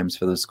few times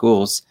for those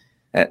schools,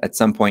 at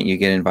some point you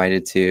get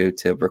invited to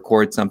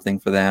record something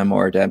for them,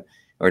 or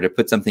to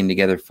put something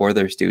together for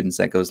their students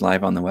that goes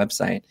live on the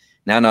website.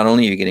 Now, not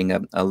only are you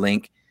getting a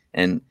link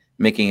and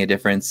making a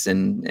difference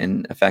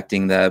in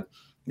affecting the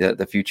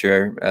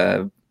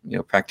future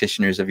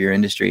practitioners of your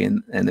industry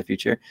in the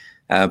future,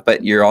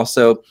 but you're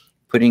also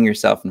putting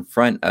yourself in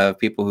front of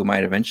people who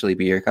might eventually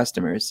be your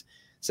customers.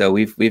 So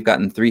we've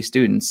gotten 3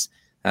 students,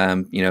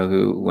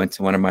 who went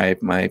to one of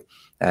my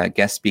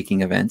guest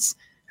speaking events,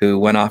 who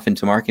went off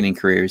into marketing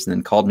careers and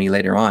then called me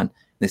later on.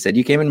 They said,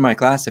 you came into my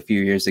class a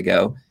few years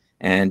ago,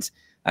 and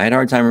I had a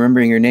hard time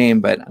remembering your name,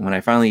 but when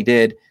I finally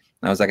did,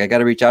 I was like, I got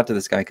to reach out to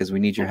this guy because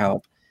we need your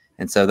help.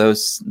 And so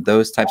those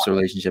types of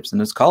relationships and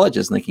those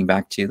colleges linking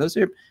back to you, those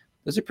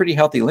are pretty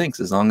healthy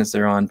links, as long as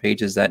they're on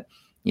pages that,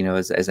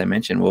 as I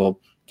mentioned, will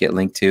get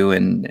linked to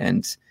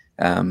and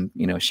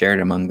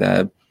shared among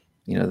the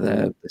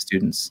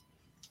students.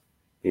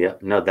 Yeah,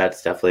 no,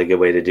 that's definitely a good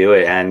way to do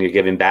it. And you're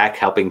giving back,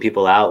 helping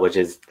people out,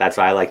 that's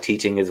why I like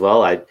teaching as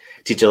well. I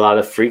teach a lot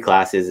of free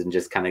classes and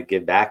just kind of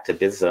give back to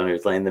business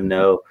owners, letting them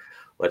know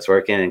what's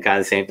working. And kind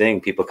of the same thing.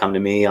 People come to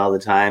me all the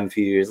time a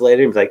few years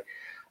later and be like,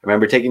 I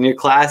remember taking your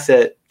class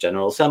at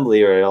General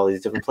Assembly or all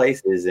these different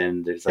places,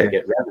 and it's like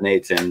it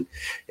resonates, and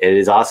it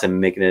is awesome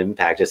making an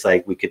impact. Just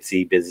like we could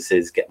see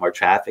businesses get more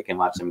traffic and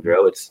watch them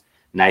grow. It's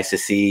nice to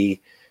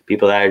see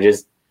people that are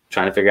just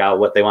trying to figure out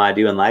what they want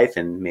to do in life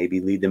and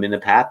maybe lead them in a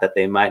path that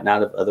they might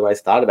not have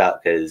otherwise thought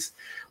about. Because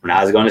when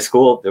I was going to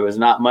school, there was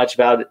not much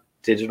about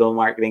digital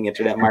marketing,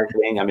 internet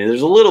marketing. I mean,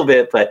 there's a little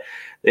bit, but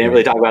they didn't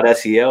really talk about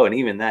SEO. And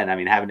even then, I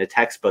mean, having a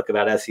textbook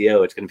about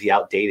SEO, it's going to be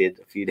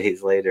outdated a few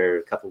days later,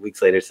 a couple of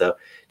weeks later. So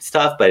it's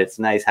tough, but it's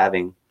nice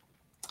having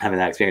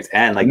that experience.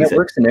 And like you said, it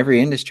works in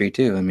every industry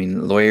too. I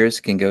mean, lawyers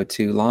can go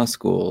to law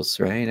schools,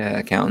 right?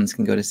 Accountants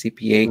can go to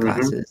CPA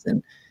classes.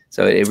 And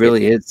so it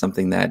really is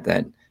something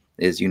that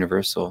is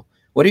universal.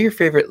 What are your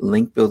favorite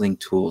link building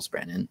tools,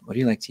 Brandon? What do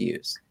you like to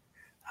use?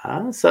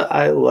 So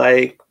I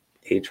like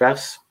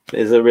Ahrefs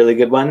is a really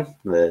good one.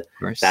 Of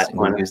course, that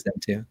one, use them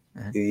too.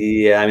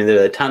 Yeah, I mean,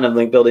 there's a ton of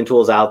link building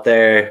tools out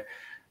there.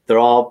 They're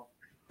all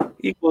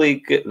equally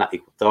good, not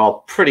equal. They're all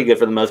pretty good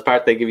for the most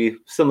part. They give you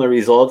similar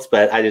results,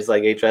 but I just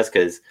like Ahrefs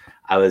because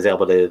I was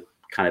able to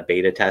kind of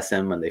beta test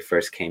them when they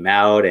first came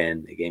out,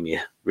 and they gave me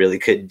a really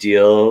good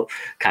deal.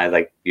 Kind of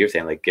like you're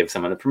saying, like give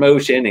someone a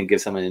promotion and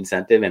give someone an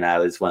incentive. And I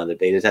was one of the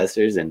beta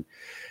testers, and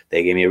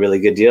they gave me a really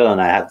good deal.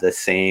 And I have the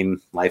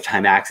same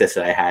lifetime access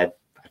that I had.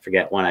 I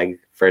forget when I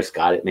first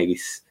got it, maybe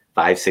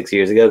 5-6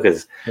 years ago,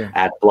 because I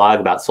had a blog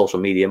about social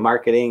media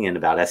marketing and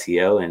about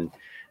SEO, and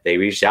they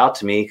reached out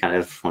to me kind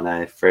of when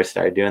I first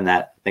started doing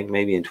that, I think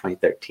maybe in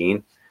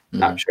 2013,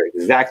 Not sure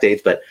exact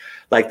dates, but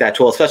like that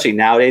tool, especially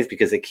nowadays,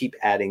 because they keep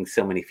adding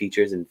so many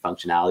features and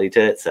functionality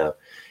to it. So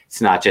it's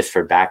not just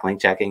for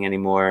backlink checking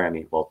anymore. I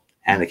mean, well,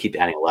 and they keep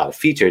adding a lot of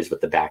features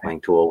with the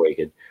backlink tool where you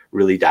could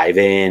really dive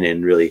in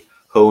and really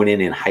hone in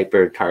and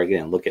hyper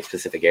target and look at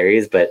specific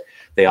areas. But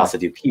they also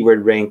do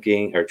keyword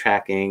ranking or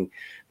tracking.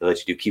 They let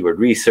you do keyword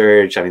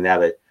research. I mean, they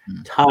have a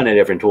ton of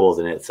different tools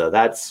in it. So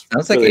that's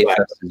sounds like really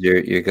Ahrefs is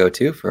your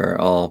go-to for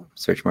all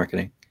search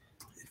marketing.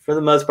 For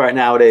the most part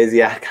nowadays,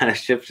 yeah, kind of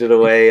shifted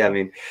away. I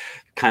mean,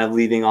 kind of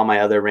leaving all my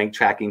other rank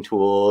tracking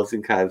tools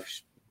and kind of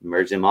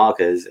merge them all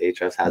because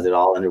Ahrefs has it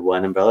all under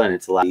one umbrella, and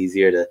it's a lot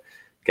easier to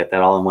get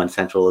that all in one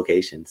central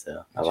location.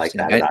 So I like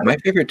that. My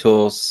favorite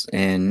tools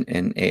in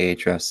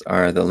Ahrefs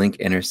are the link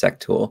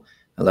intersect tool.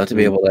 I love to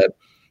be able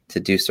to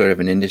do sort of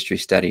an industry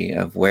study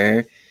of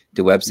where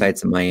do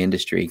websites in my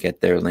industry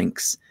get their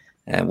links,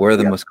 where are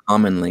the most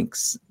common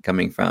links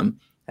coming from.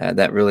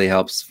 That really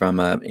helps from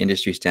an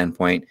industry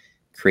standpoint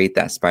create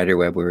that spider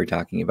web we were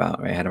talking about,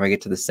 right? How do I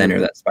get to the center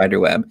of that spider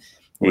web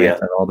where we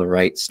have all the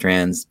right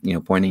strands,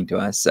 pointing to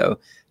us? So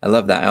I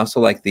love that. I also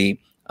like the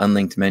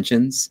unlinked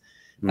mentions,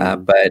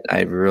 but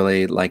I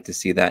really like to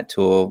see that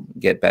tool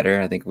get better.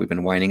 I think we've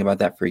been whining about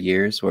that for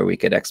years where we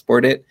could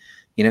export it,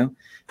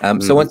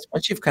 So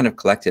once you've kind of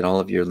collected all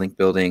of your link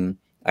building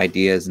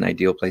ideas and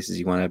ideal places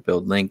you want to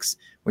build links,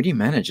 where do you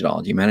manage it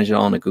all? Do you manage it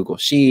all in a Google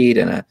Sheet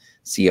and a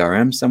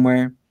CRM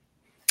somewhere?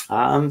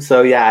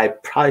 So yeah, I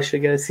probably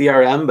should get a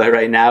CRM, but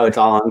right now it's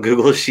all on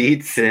Google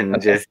Sheets and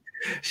just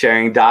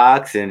sharing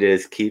docs and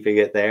just keeping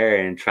it there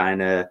and trying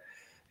to,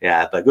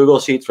 but Google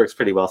Sheets works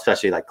pretty well,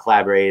 especially like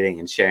collaborating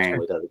and sharing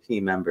with other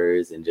team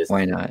members and just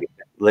why not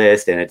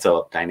list. And it's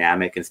all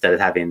dynamic instead of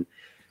having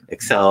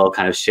Excel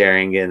kind of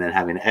sharing it and then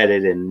having to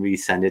edit and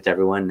resend it to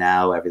everyone.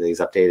 Now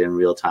everything's updated in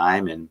real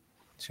time, and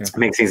it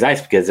makes things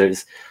nice because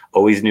there's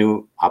always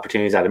new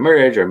opportunities that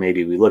emerge, or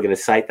maybe we look at a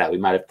site that we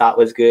might have thought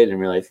was good and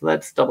realize,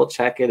 let's double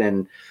check it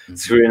and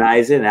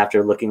scrutinize it. And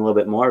after looking a little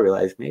bit more,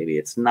 realize maybe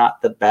it's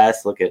not the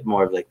best. Look at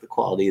more of like the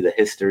quality, the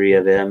history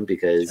of them,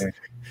 because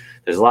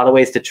there's a lot of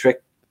ways to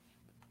trick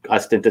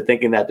us into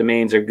thinking that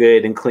domains are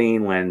good and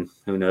clean when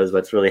who knows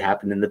what's really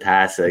happened in the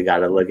past. So you got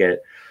to look at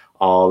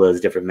all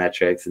those different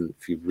metrics. And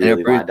if you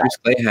really want to, Bruce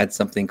Clay had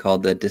something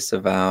called the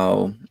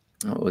disavow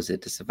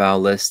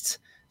list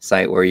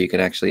site where you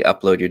could actually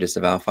upload your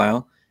disavow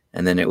file,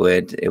 and then it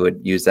would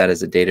use that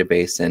as a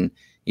database, and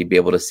you'd be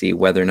able to see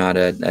whether or not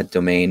a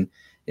domain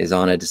is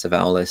on a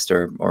disavow list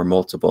or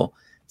multiple.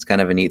 It's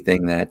kind of a neat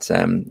thing that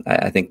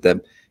I think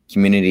the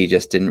community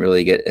just didn't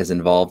really get as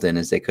involved in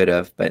as they could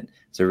have, but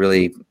it's a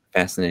really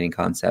fascinating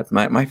concept.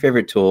 My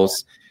favorite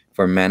tools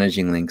for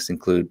managing links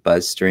include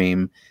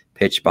BuzzStream,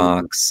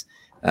 Pitchbox.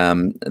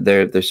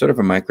 They're sort of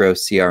a micro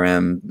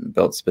CRM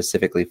built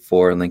specifically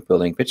for link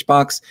building.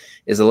 Pitchbox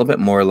is a little bit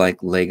more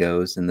like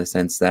Legos in the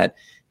sense that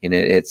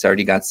it's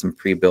already got some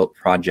pre-built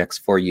projects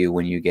for you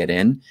when you get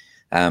in,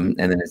 and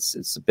then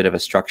it's a bit of a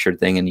structured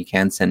thing, and you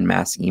can send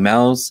mass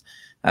emails,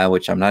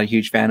 which I'm not a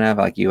huge fan of.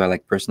 Like you, I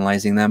like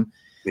personalizing them.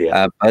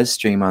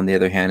 BuzzStream, on the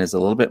other hand, is a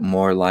little bit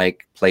more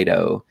like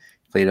Play-Doh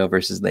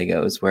versus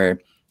Legos, where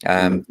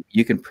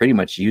you can pretty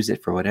much use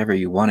it for whatever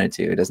you wanted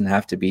to. It doesn't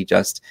have to be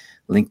just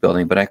link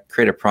building, but I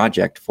create a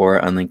project for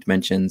unlinked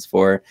mentions,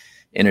 for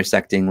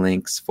intersecting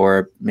links,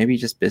 for maybe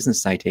just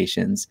business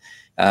citations,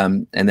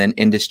 and then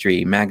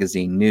industry,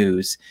 magazine,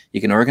 news.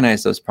 You can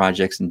organize those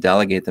projects and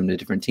delegate them to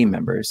different team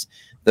members.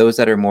 Those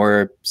that are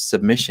more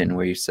submission,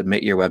 where you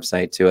submit your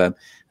website to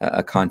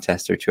a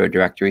contest or to a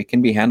directory,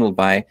 can be handled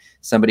by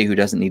somebody who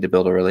doesn't need to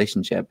build a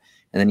relationship.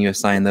 And then you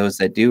assign those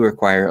that do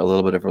require a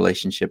little bit of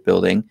relationship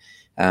building,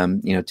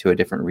 to a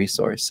different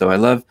resource. So I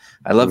love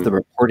the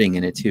reporting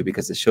in it too,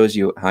 because it shows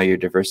you how you're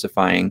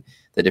diversifying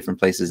the different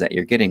places that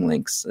you're getting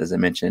links. As I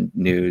mentioned,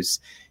 news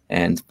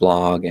and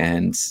blog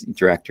and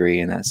directory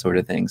and that sort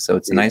of thing. So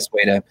it's a nice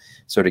way to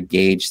sort of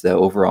gauge the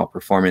overall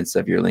performance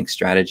of your link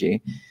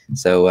strategy.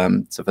 So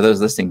for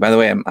those listening, by the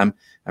way,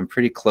 I'm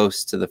pretty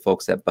close to the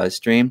folks at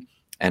BuzzStream,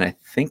 and I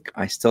think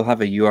I still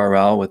have a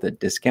URL with a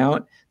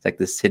discount. It's like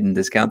this hidden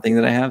discount thing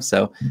that I have.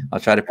 So I'll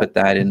try to put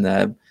that in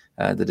the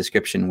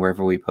description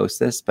wherever we post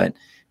this. But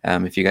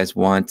if you guys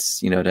want,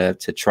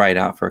 to try it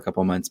out for a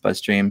couple months,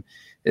 BuzzStream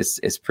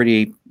is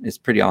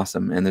pretty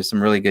awesome, and there's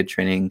some really good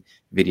training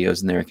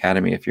videos in their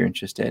academy if you're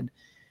interested.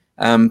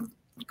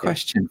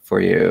 Question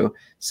for you: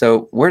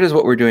 so where does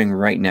what we're doing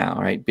right now,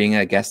 right, being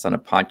a guest on a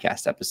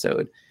podcast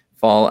episode,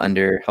 fall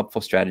under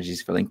helpful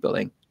strategies for link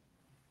building?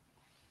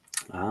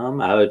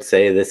 I would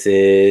say this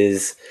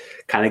is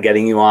kind of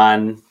getting you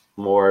on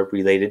more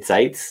related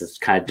sites. It's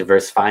kind of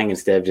diversifying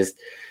instead of just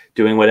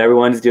doing what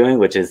everyone's doing,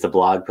 which is the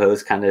blog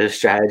post kind of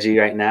strategy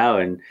right now,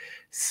 and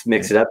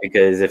mix it up,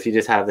 because if you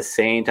just have the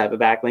same type of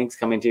backlinks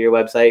coming to your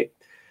website,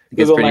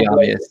 it's pretty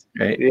obvious,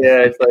 right? Yeah,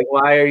 it's like,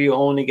 why are you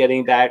only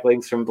getting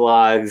backlinks from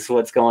blogs?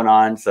 What's going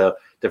on? So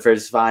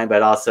diversifying,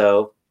 but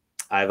also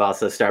I've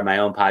also started my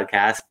own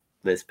podcast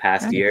this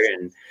past year,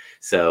 and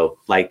so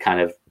like kind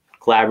of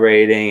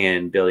collaborating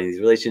and building these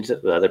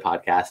relationships with other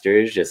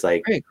podcasters, just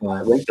like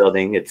link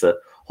building. It's a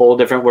whole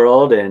different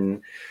world,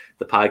 and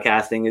the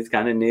podcasting is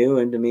kind of new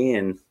into me,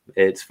 and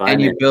it's fun. And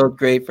you build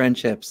great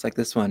friendships like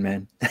this one,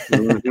 man.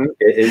 It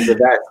is the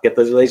best. Get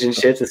those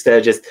relationships instead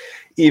of just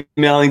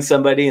emailing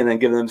somebody and then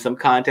giving them some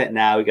content.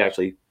 Now we can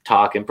actually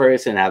talk in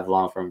person, have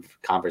long-form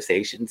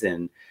conversations,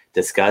 and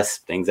discuss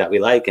things that we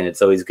like. And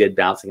it's always good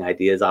bouncing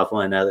ideas off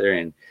one another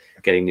and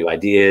getting new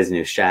ideas,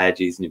 new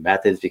strategies, new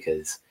methods,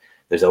 because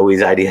there's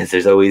always ideas.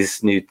 There's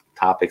always new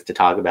topics to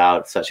talk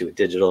about, especially with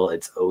digital.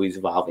 It's always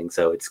evolving.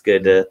 So it's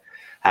good to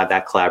have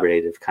that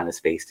collaborative kind of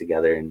space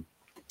together.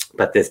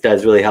 But this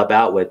does really help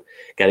out with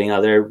getting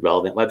other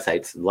relevant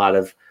websites. A lot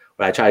of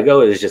what I try to go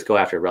is just go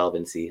after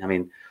relevancy. I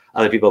mean,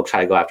 other people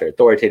try to go after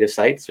authoritative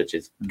sites, which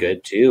is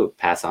good too,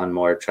 pass on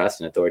more trust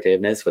and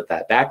authoritativeness with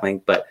that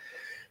backlink. But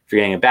if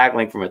you're getting a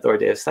backlink from an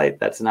authoritative site,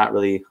 that's not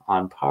really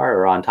on par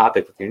or on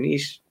topic with your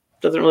niche.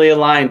 It doesn't really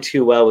align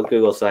too well with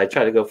Google. So I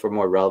try to go for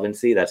more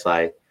relevancy. That's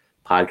why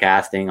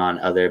podcasting on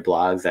other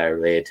blogs that are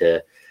related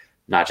to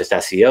not just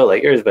SEO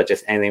like yours, but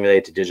just anything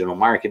related to digital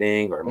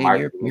marketing or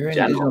marketing. You're in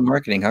digital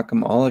marketing. How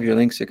come all of your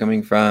links are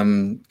coming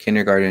from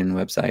kindergarten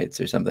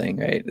websites or something,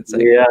 right? It's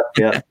like,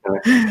 yeah.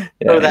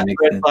 So that's a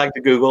red flag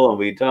to Google, and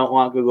we don't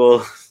want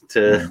Google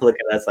to look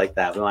at us like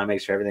that. We want to make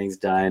sure everything's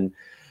done,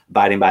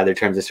 abiding by their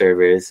terms of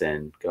service,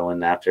 and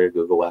going after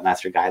Google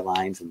Webmaster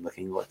Guidelines and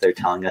looking at what they're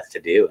telling us to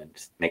do, and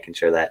just making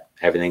sure that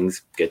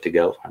everything's good to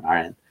go on our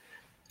end.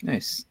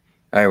 Nice.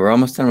 All right, we're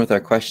almost done with our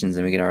questions,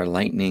 and we get our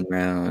lightning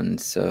round.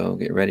 So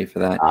get ready for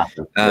that.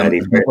 Awesome.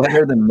 What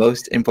are the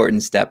most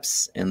important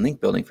steps in link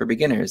building for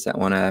beginners that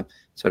want to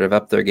sort of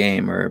up their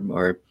game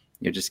or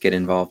just get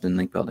involved in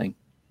link building?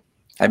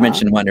 I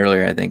mentioned one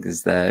earlier, I think,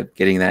 is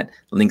getting that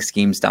link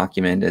schemes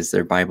document as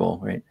their Bible,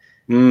 right?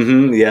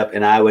 Yep.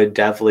 And I would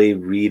definitely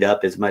read up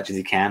as much as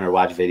you can or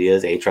watch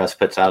videos. Ahrefs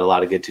puts out a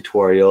lot of good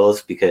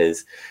tutorials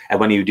and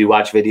when you do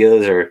watch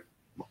videos or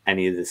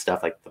any of the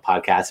stuff like the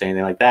podcast or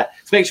anything like that,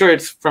 just make sure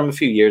it's from a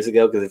few years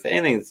ago, because if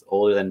anything's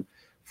older than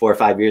 4 or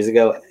 5 years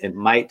ago, it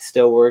might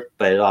still work,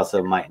 but it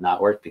also might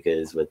not work,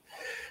 because with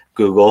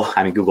Google,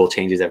 Google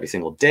changes every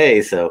single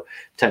day. So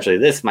potentially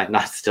this might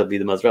not still be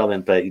the most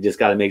relevant, but you just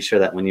got to make sure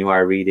that when you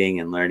are reading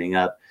and learning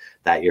up,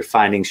 that you're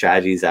finding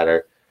strategies that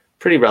are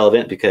pretty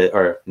relevant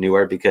or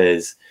newer,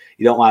 because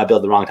you don't want to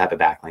build the wrong type of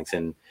backlinks.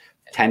 And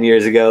 10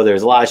 years ago, there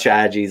was a lot of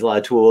strategies, a lot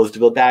of tools to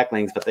build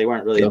backlinks, but they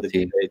weren't really the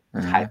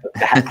good type of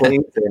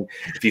backlinks. And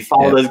if you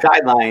follow those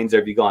guidelines, or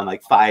if you go on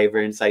like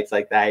Fiverr and sites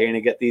like that, you're going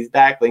to get these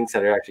backlinks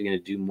that are actually going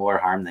to do more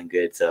harm than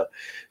good. So,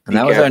 and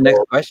that was our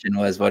next question: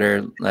 was what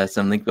are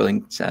some link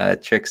building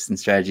tricks and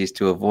strategies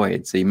to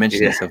avoid? So you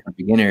mentioned this, so for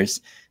beginners,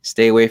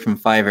 stay away from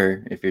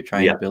Fiverr if you're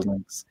trying to build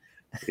links.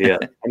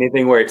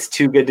 Anything where it's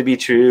too good to be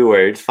true,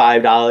 where it's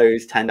 $5,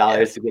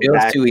 $10 to get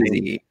back. Too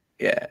easy.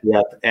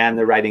 And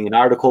they're writing an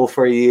article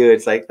for you.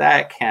 It's like,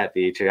 that can't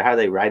be true. How are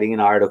they writing an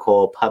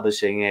article,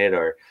 publishing it,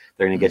 or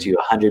they're going to get you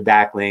 100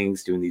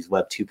 backlinks, doing these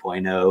Web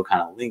 2.0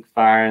 kind of link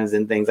farms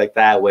and things like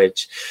that,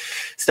 which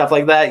stuff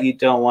like that you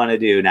don't want to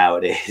do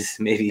nowadays.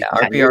 Maybe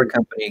our PR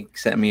company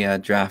sent me a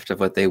draft of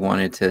what they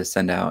wanted to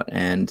send out,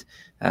 and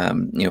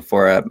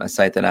for a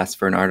site that asked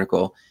for an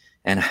article,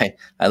 and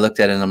I looked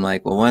at it and I'm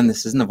like, well, one,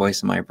 this isn't the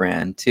voice of my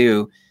brand.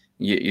 Two,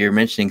 you're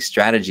mentioning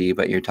strategy,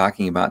 but you're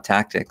talking about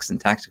tactics and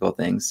tactical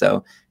things.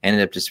 So I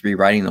ended up just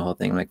rewriting the whole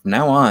thing. Like, from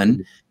now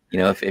on,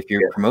 if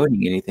you're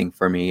promoting anything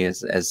for me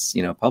as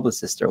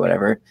publicist or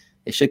whatever,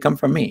 it should come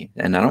from me.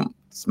 And I don't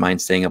mind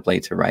staying up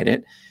late to write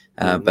it.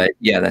 But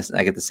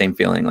I get the same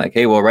feeling like,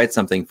 hey, we'll write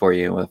something for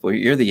you. If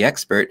you're the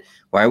expert,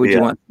 why would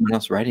you want someone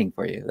else writing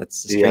for you?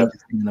 That's the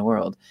strangest thing in the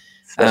world.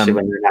 Especially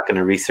when they're not going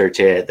to research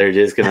it. They're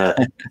just going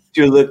to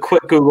do a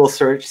quick Google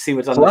search, see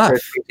what's on the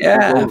search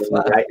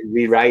page,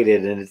 rewrite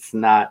it, and it's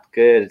not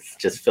good. It's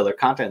just filler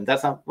content.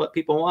 That's not what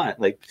people want.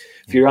 Like,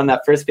 if you're on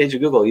that first page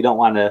of Google, you don't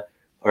want to,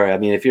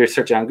 if you're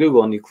searching on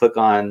Google and you click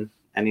on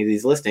any of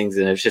these listings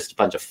and it's just a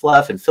bunch of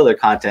fluff and filler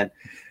content,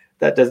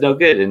 that does no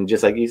good. And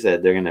just like you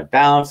said, they're going to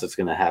bounce. It's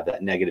going to have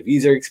that negative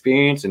user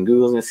experience, and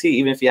Google's going to see,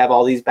 even if you have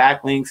all these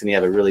backlinks and you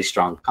have a really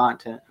strong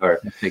content, or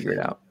figure it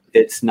out,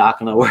 it's not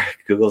going to work.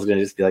 Google's going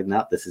to just be like,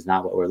 no, this is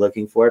not what we're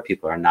looking for.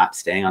 People are not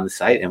staying on the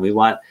site, and we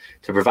want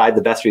to provide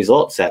the best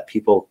results that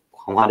people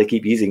want to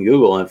keep using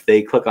Google. And if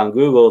they click on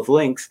Google's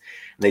links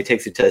and they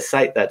take you to a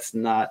site that's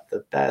not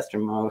the best or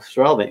most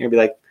relevant, you're going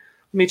to be like,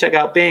 let me check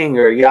out Bing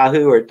or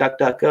Yahoo or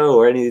DuckDuckGo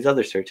or any of these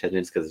other search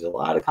engines, because there's a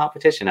lot of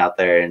competition out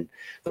there, and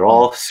they're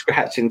all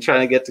scratching,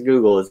 trying to get to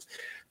Google as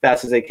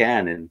fast as they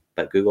can.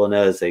 But Google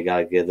knows they got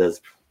to give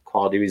those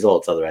quality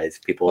results, otherwise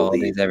people will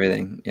leave.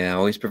 Everything.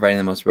 Always providing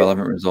the most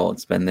relevant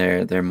results, been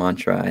their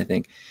mantra, I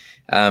think.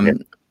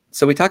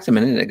 So we talked a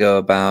minute ago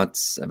about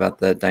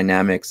the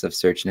dynamics of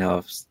search and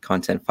how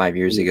content 5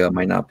 years ago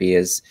might not be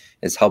as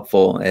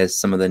helpful as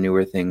some of the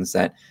newer things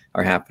that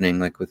are happening,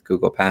 like with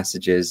Google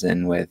Passages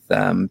and with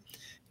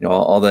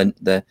all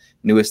the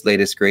newest,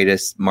 latest,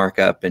 greatest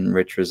markup and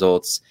rich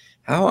results.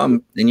 How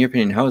in your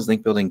opinion, how is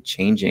link building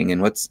changing,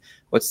 and what's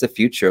the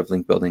future of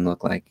link building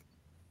look like?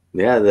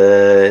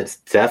 It's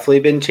definitely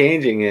been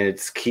changing.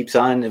 It keeps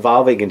on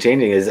evolving and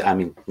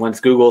changing.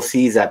 Once Google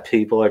sees that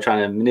people are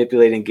trying to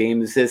manipulate and game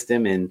the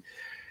system and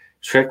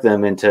trick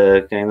them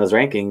into getting those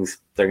rankings,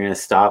 they're going to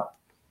stop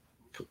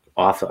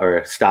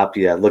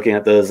looking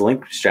at those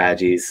link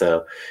strategies.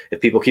 So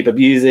if people keep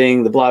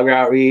abusing the blogger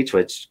outreach,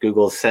 which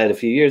Google said a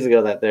few years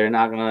ago that they're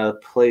not going to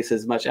place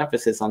as much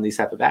emphasis on these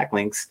type of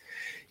backlinks,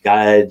 you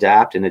got to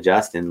adapt and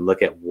adjust and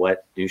look at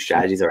what new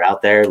strategies are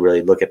out there,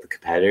 really look at the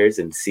competitors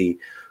and see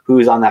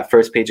who's on that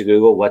first page of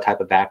Google, what type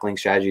of backlink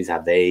strategies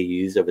have they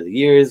used over the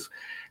years,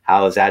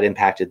 how has that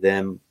impacted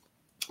them.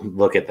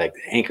 Look at like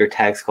anchor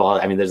text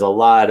quality. I mean, there's a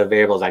lot of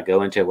variables that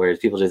go into it, whereas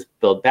people just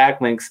build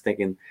backlinks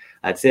thinking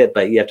that's it.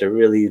 But you have to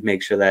really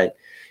make sure that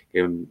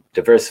you're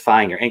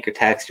diversifying your anchor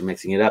text, you're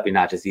mixing it up. You're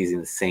not just using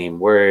the same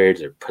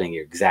words or putting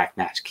your exact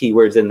match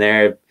keywords in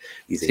there.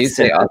 So you'd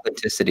say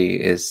authenticity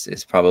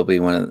is probably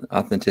one of the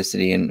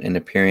authenticity and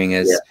appearing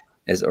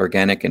as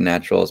organic and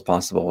natural as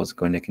possible is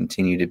going to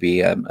continue to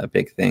be a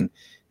big thing.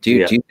 Do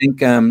you think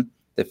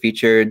the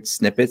featured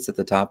snippets at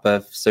the top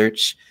of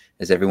search,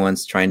 as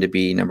everyone's trying to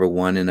be number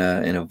one in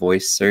a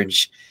voice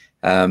search,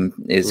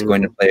 is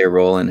going to play a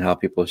role in how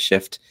people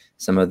shift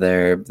some of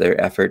their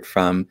effort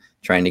from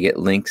trying to get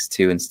links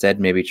to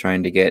instead maybe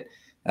trying to get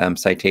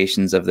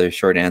citations of their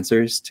short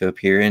answers to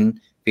appear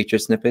in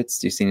featured snippets?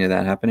 Do you see any of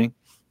that happening?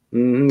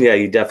 Yeah,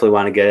 you definitely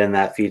want to get in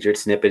that featured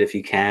snippet if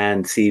you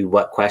can, see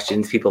what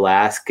questions people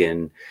ask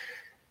and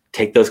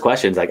take those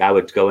questions. Like I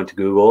would go into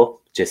Google,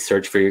 just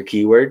search for your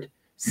keyword,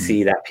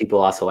 see that people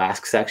also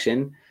ask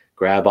section,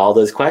 grab all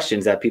those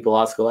questions that people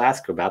also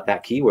ask about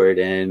that keyword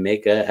and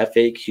make a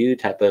FAQ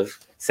type of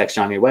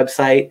section on your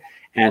website,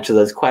 answer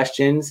those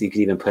questions. You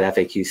could even put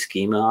FAQ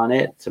schema on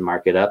it to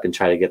mark it up and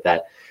try to get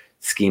that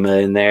schema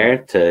in there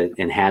to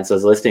enhance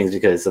those listings,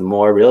 because the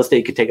more real estate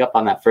you could take up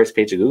on that first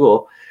page of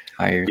Google,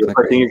 you're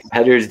pushing your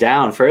competitors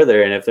down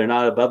further. And if they're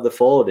not above the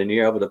fold and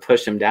you're able to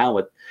push them down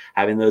with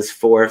having those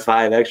 4 or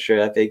 5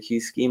 extra FAQ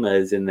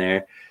schemas in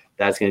there,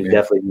 that's going to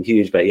definitely be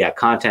huge. But yeah,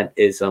 content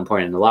is so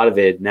important. And a lot of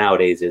it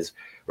nowadays is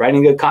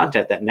writing good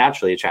content that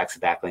naturally attracts a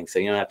backlink. So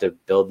you don't have to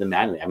build them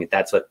manually. I mean,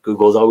 that's what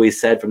Google's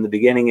always said from the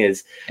beginning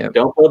is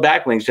don't build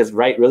backlinks, just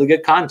write really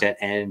good content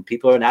and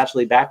people are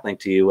naturally backlinked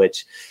to you,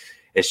 which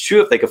is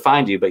true if they could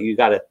find you, but you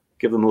got to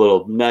give them a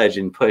little nudge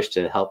and push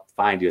to help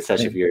find you,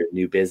 especially if you're a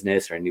new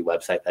business or a new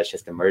website that's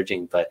just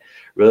emerging. But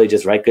really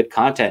just write good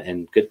content,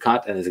 and good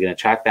content is going to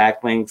attract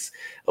backlinks.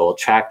 It will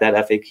track that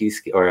FAQ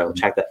or it'll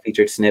track that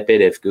featured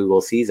snippet if Google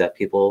sees that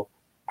people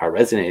are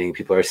resonating,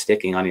 people are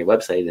sticking on your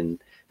website,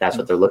 and that's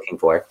what they're looking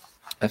for.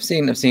 I've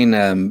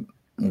seen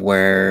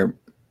where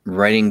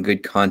writing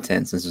good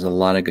content, since there's a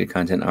lot of good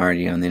content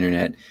already on the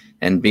internet,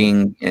 and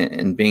being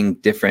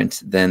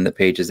different than the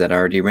pages that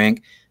already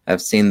rank.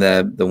 I've seen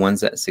the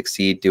ones that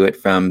succeed do it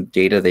from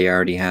data they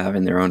already have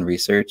in their own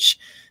research.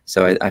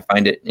 So I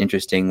find it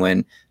interesting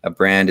when a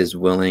brand is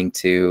willing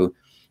to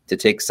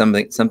take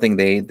something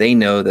they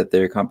know that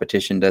their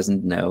competition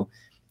doesn't know,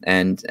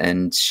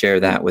 and share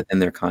that within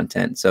their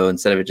content. So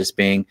instead of it just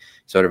being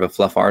sort of a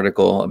fluff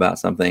article about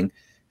something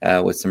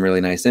with some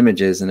really nice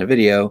images and a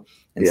video,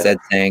 instead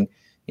saying,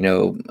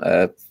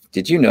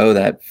 did you know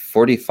that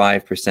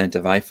 45%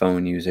 of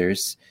iPhone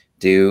users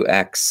do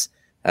X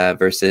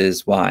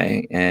versus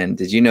Y? And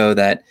did you know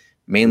that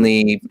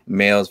mainly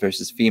males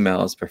versus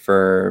females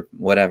prefer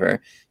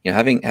whatever?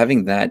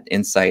 Having that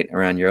insight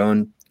around your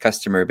own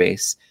customer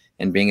base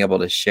and being able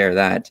to share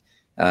that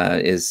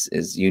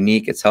is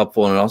unique. It's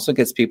helpful, and it also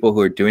gets people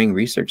who are doing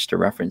research to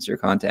reference your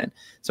content.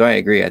 So I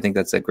agree. I think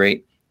that's a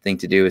great thing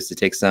to do, is to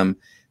take some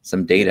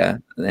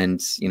data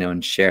and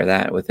share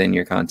that within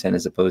your content,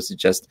 as opposed to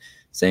just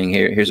saying,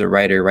 here's a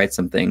writer, write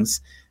some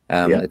things.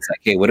 It's like,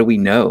 hey, what do we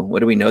know? What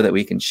do we know that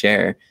we can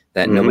share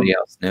that nobody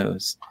else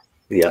knows?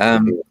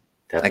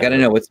 I got to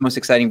know, what's the most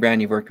exciting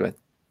brand you've worked with?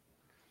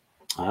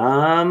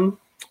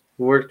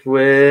 Worked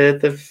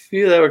with a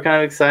few that were kind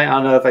of exciting. I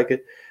don't know if I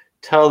could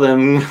tell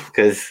them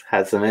because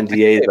had some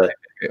NDAs,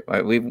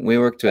 but we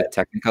worked with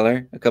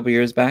Technicolor a couple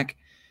years back,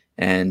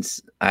 and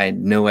I had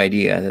no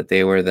idea that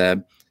they were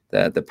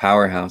the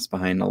powerhouse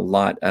behind a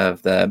lot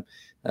of the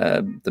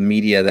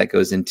media that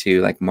goes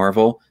into like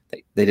Marvel.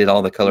 They did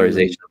all the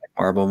colorization of like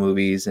Marvel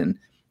movies, and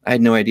I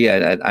had no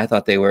idea. I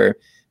thought they were,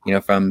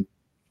 from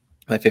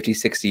 50,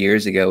 60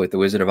 years ago with The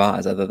Wizard of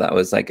Oz. I thought that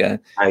was like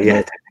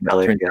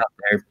Technicolor.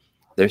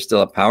 They're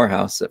still a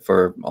powerhouse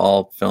for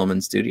all film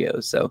and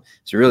studios. So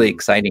it's really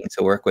exciting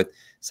to work with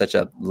such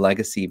a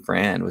legacy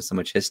brand with so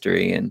much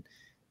history. And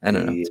I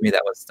don't know, to me,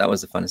 that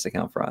was the funnest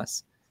account for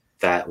us.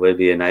 That would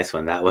be a nice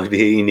one. That would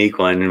be a unique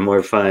one and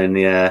more fun.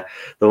 Yeah.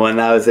 The one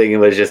that I was thinking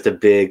was just a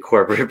big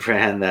corporate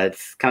brand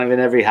that's kind of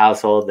in every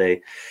household.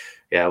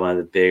 One of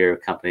the bigger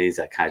companies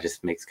that kind of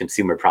just makes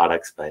consumer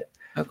products, but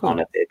I don't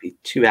know if they'd be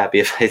too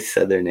happy if I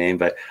said their name.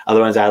 But other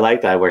ones I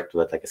liked, I worked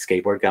with like a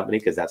skateboard company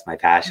because that's my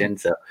passion.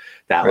 So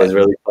that was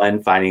really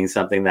fun, finding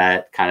something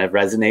that kind of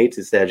resonates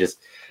instead of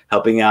just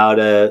helping out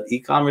a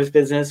e-commerce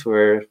business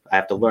where I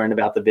have to learn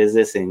about the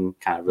business and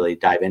kind of really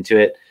dive into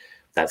it.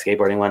 That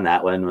skateboarding one,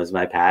 that one was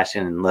my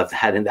passion and loved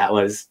that. And that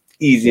was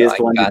easiest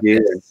one to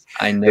do.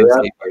 I know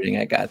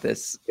skateboarding. I got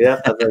this. I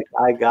was like,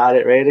 I got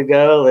it, ready to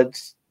go.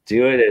 Let's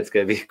do it. It's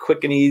going to be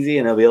quick and easy,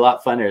 and it'll be a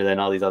lot funner than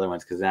all these other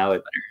ones because now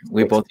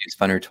we both use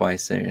funner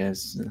twice.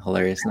 It's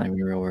hilarious, not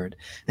even a real word.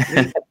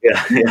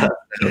 yeah.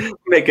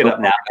 Make it up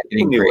now.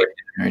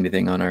 Or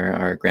anything on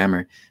our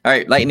grammar. All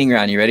right, lightning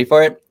round. You ready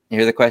for it?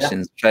 Here are the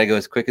questions. Yeah. Try to go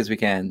as quick as we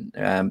can.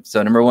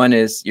 So number one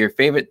is your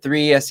favorite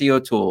 3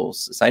 SEO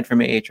tools aside from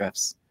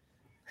Ahrefs.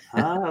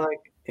 I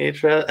like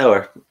Ahrefs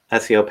or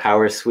SEO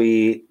Power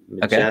Suite,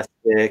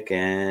 Majestic,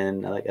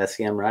 and I like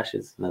SEMrush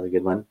is another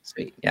good one.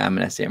 Sweet. Yeah, I'm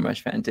an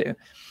SEMrush fan too.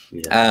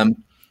 Yeah.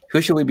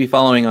 Who should we be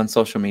following on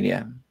social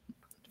media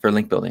for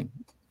link building?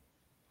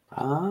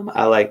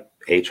 I like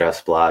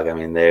Ahrefs blog. I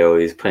mean, they're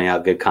always putting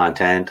out good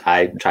content.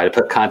 I try to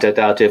put content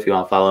out too if you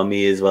want to follow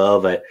me as well.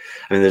 But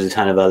I mean, there's a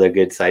ton of other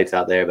good sites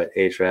out there. But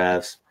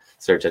Ahrefs,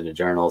 Search Engine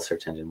Journal,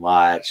 Search Engine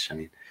Watch. I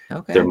mean,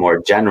 they're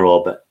more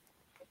general, but.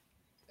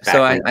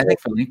 So I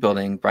think for link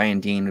building, Brian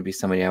Dean would be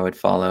somebody I would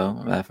follow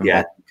from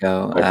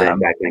Backlinko.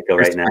 Backlinko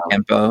right now.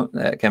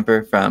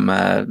 Kemper from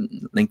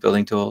Link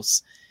Building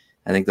Tools.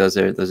 I think those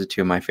are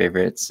 2 of my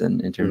favorites,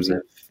 and in terms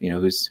of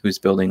who's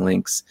building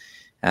links.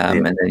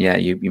 And then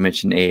you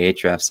mentioned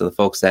Ahrefs. So the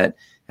folks at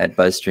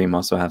BuzzStream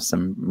also have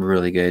some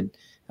really good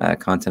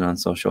content on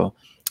social.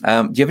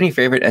 Do you have any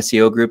favorite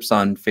SEO groups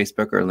on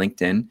Facebook or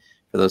LinkedIn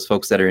for those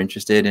folks that are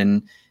interested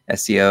in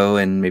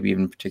SEO and maybe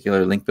even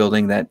particular link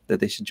building that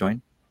they should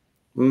join?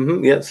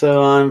 Yeah.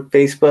 So on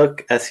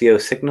Facebook,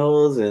 SEO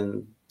Signals,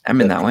 and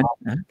I'm in that one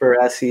for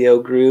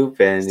SEO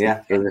group, and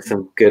those are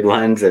some good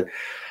ones. And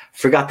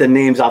forgot the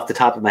names off the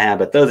top of my head,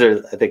 but those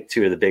are I think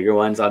 2 of the bigger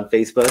ones on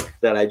Facebook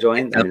that I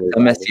joined. Some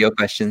SEO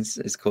questions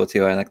is cool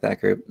too. I like that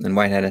group, and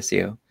Whitehead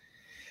SEO.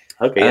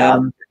 Okay,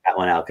 I'll check that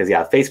one out because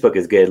Facebook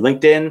is good.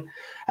 LinkedIn,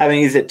 I haven't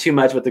used it too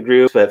much with the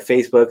groups, but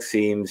Facebook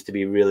seems to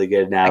be really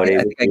good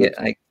nowadays.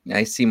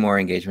 I see more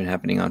engagement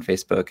happening on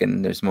Facebook,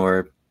 and there's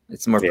more.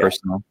 It's more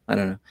personal. I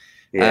don't know.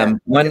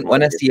 One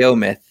SEO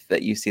myth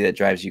that you see that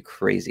drives you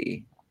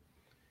crazy.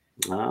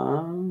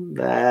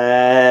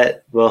 I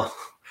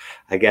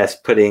guess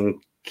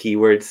putting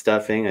keyword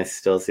stuffing. I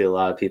still see a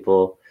lot of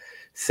people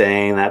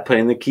saying that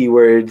putting the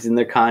keywords in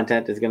their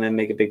content is going to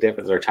make a big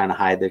difference, or trying to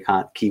hide their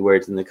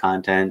keywords in the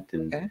content.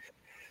 And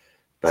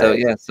so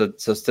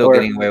still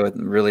getting away with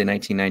really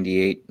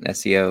 1998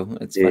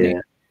 SEO. It's funny.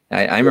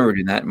 I remember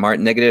doing that.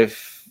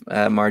 Negative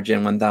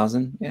margin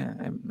 1000. Yeah,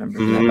 I remember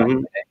doing that back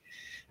in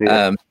the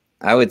day.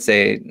 I would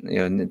say,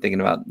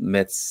 thinking about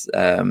myths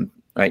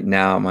right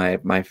now,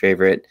 my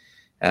favorite,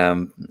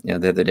 the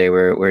other day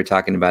we were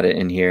talking about it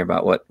in here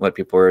about what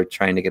people were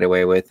trying to get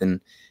away with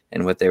and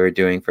what they were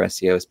doing for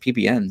SEO is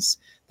PBNs,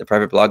 the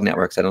private blog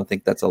networks. I don't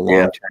think that's a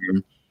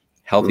long-term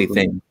healthy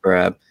thing for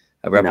a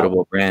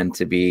reputable brand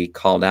to be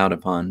called out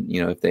upon,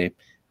 if they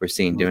were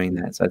seen doing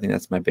that. So I think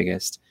that's my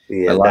biggest.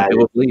 A lot of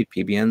people believe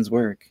PBNs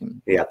work.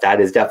 Yeah,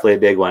 that is definitely a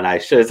big one. I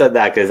should have said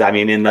that because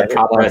in the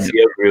proper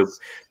SEO group,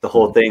 the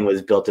whole thing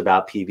was built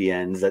about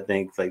PBNs. I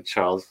think like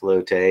Charles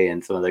Flote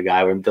and some other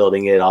guy were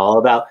building it all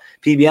about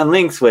PBN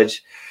links,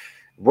 which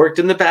worked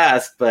in the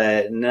past,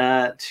 but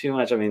not too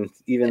much. I mean,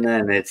 even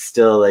then, it's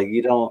still like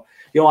you don't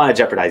want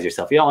to jeopardize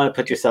yourself. You don't want to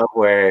put yourself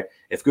where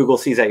if Google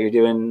sees that you're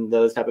doing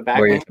those type of backlinks,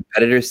 where your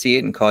competitors see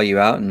it and call you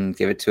out and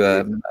give it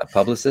to a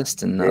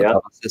publicist, and the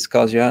publicist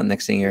calls you out. And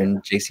next thing you're in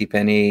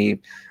JCPenney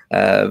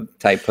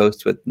type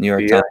post with New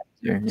York Times.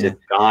 Just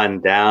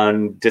gone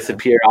down,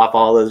 disappear off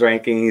all those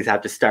rankings,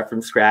 have to start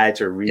from scratch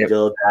or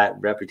rebuild that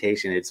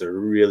reputation. It's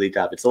really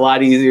tough. It's a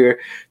lot easier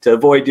to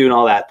avoid doing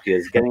all that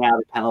because getting out of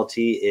the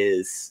penalty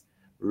is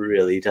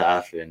really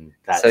tough. And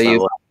that's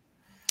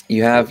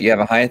you have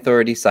a high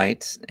authority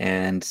site,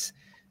 and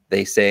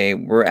they say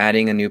we're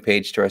adding a new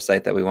page to our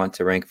site that we want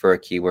to rank for a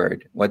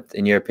keyword. What,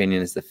 in your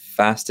opinion, is the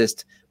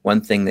fastest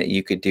one thing that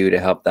you could do to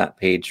help that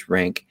page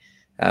rank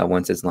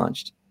once it's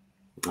launched?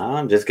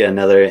 Just get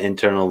another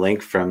internal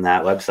link from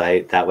that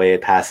website. That way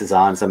it passes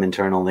on some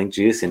internal link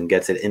juice and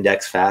gets it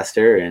indexed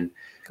faster and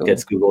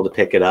gets Google to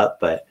pick it up.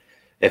 But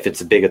if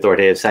it's a big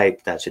authoritative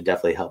site, that should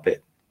definitely help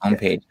it.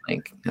 Homepage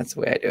link. That's the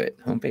way I do it.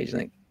 Homepage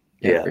link.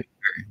 Yeah. For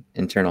sure.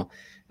 Internal.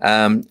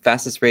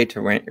 Fastest way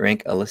to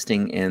rank a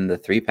listing in the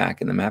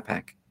 3-pack in the map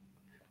pack.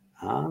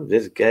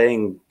 Just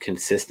getting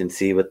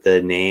consistency with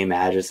the name,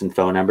 address, and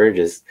phone number.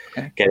 Just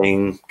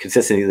getting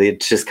consistency.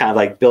 It's just kind of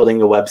like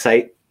building a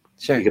website.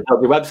 Sure. You can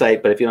build your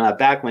website, but if you don't have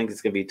backlinks,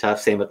 it's going to be tough.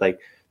 Same with like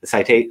the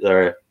citate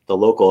or the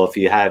local. If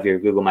you have your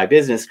Google My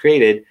Business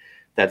created,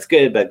 that's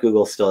good, but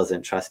Google still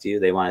doesn't trust you.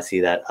 They want to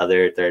see that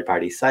other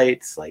third-party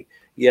sites like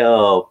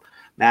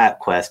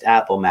MapQuest,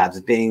 Apple Maps,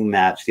 Bing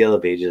Maps, Yellow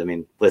Pages. I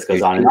mean, list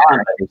goes on and on.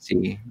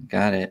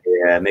 Got it.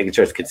 Yeah, making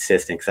sure it's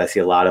consistent because I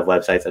see a lot of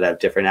websites that have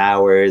different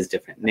hours,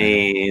 different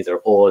names,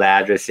 or old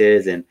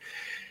addresses, and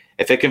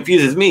if it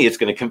confuses me, it's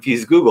going to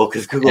confuse Google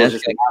because Google is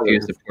just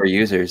confuse the poor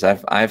users.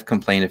 I've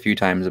complained a few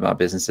times about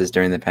businesses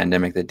during the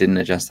pandemic that didn't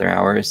adjust their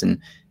hours, and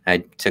I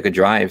took a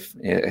drive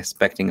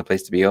expecting a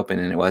place to be open,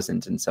 and it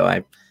wasn't, and so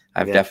I've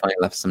definitely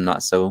left some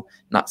not so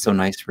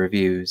nice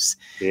reviews.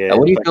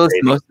 What do you feel is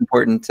the most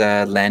important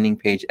landing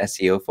page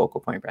SEO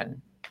focal point,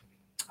 Brandon?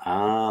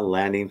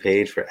 Landing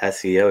page for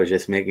SEO is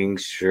just making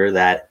sure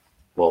that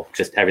well,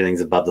 just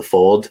everything's above the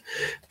fold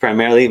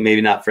primarily,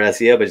 maybe not for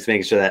SEO, but just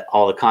making sure that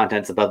all the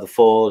content's above the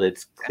fold.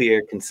 It's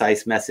clear,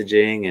 concise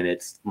messaging, and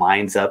it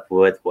lines up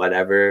with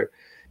whatever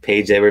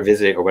page they were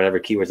visiting or whatever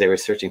keywords they were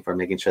searching for,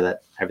 making sure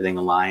that everything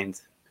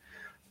aligns.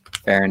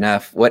 Fair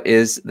enough. What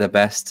is the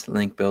best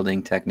link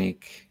building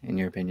technique in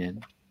your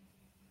opinion?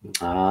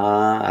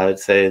 I would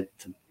say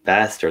the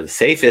best or the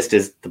safest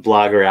is the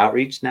blogger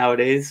outreach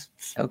nowadays.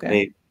 Okay.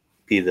 May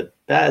be the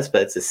best,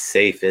 but it's the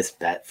safest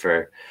bet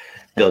for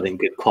building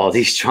good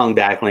quality, strong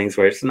backlinks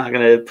where it's not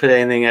going to put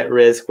anything at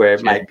risk, where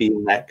it might be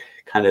in that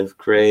kind of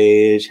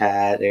grayish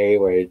hat area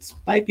where it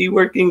might be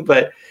working,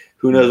 but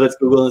who knows what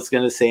Google is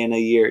going to say in a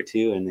year or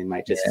two, and they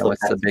might just flip.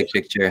 What's the big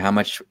picture? How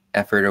much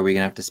effort are we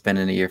going to have to spend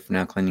in a year from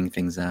now cleaning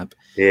things up?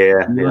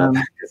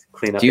 Just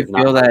clean up. Do you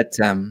feel that?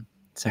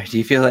 Do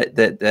you feel that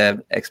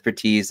the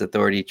expertise,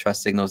 authority,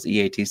 trust signals,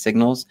 EAT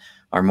signals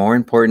are more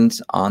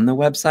important on the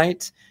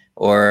website,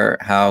 or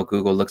how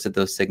Google looks at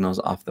those signals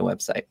off the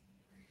website?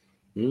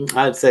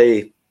 I'd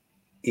say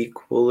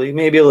equally,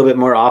 maybe a little bit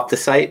more off the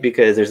site,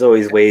 because there's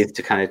always ways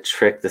to kind of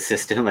trick the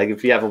system. Like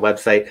if you have a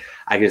website,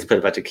 I can just put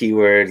a bunch of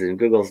keywords, and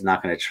Google's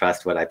not going to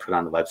trust what I put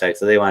on the website.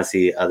 So they want to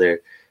see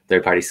other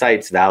third-party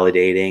sites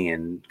validating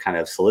and kind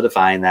of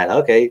solidifying that,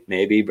 okay,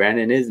 maybe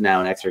Brandon is now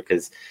an expert,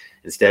 because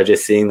instead of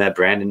just seeing that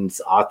Brandon's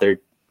authored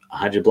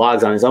 100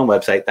 blogs on his own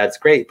website, that's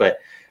great. But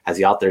has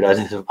he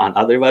authored on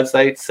other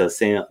websites? So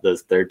seeing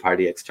those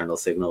third-party external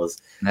signals.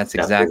 And that's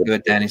exactly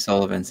what Danny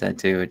Sullivan said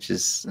too, which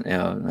is, I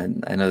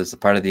know there's a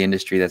part of the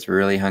industry that's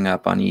really hung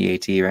up on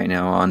EAT right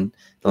now on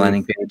the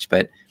landing page,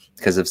 but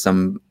because of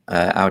some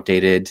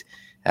outdated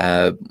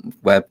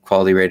web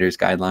quality raters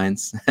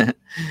guidelines.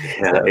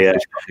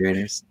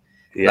 Raters.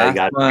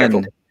 Yeah, last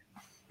one.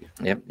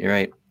 Yep, you're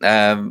right.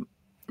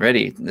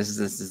 Ready? This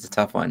is a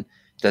tough one.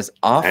 Does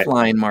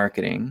offline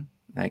marketing,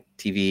 like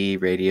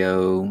TV,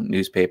 radio,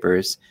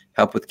 newspapers,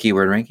 help with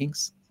keyword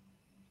rankings?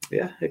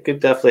 Yeah, it could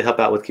definitely help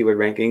out with keyword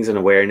rankings and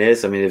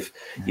awareness. I mean, if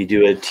you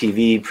do a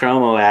TV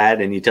promo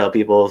ad and you tell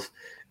people,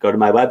 go to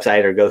my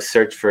website or go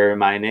search for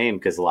my name,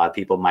 because a lot of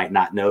people might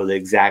not know the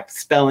exact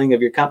spelling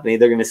of your company.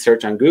 They're going to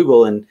search on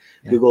Google, and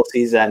Google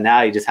sees that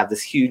now. You just have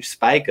this huge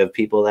spike of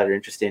people that are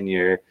interested in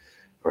your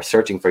or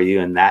searching for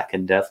you, and that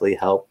can definitely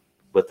help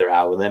with their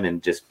algorithm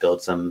and just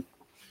build some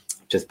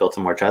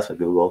more trust with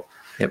Google.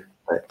 Yep.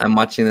 I'm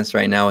watching this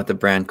right now with a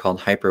brand called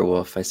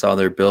Hyperwolf. I saw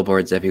their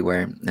billboards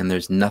everywhere, and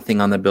there's nothing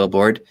on the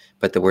billboard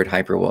but the word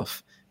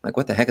Hyperwolf. I'm like,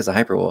 what the heck is a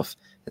Hyperwolf?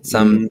 It's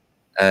some,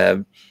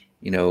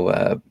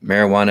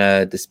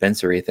 marijuana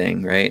dispensary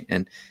thing, right?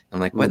 And I'm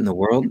like, what in the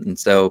world? And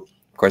so,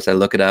 of course, I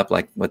look it up,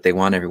 like what they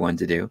want everyone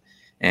to do,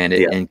 and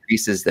it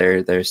increases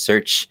their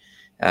search,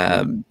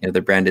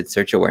 their branded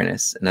search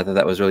awareness. And I thought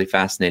that was really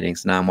fascinating.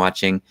 So now I'm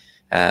watching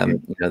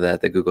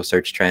the Google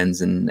search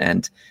trends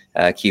and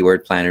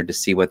keyword planner to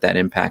see what that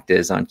impact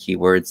is on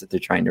keywords that they're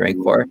trying to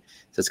rank for.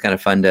 So it's kind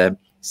of fun to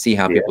see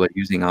how people are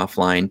using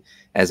offline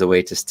as a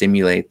way to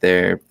stimulate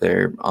their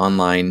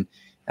online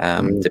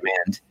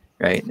demand,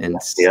 right? And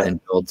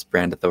builds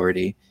brand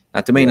authority,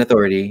 not domain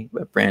authority,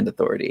 but brand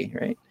authority,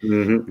 right?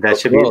 That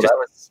should be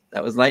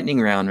that was lightning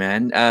round,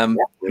 man.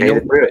 Made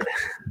it through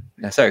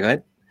it. Sorry, go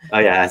ahead. Oh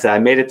yeah, so I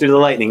made it through the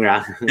lightning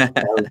round.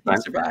 I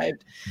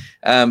survived.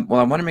 Well,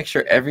 I want to make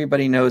sure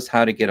everybody knows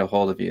how to get a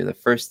hold of you. The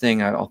first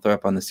thing I'll throw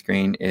up on the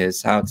screen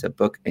is how to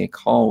book a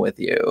call with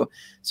you.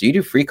 So you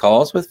do free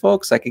calls with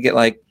folks. I could get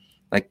like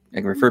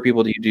refer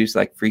people to you, do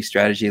like free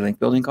strategy link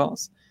building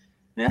calls.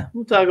 Yeah,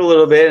 we'll talk a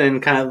little bit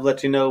and kind of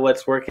let you know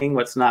what's working,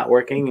 what's not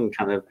working, and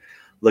kind of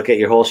look at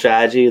your whole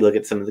strategy, look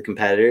at some of the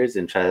competitors,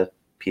 and try to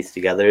piece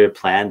together a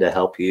plan to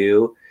help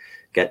you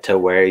get to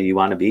where you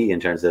want to be in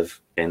terms of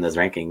getting those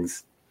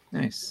rankings.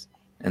 Nice.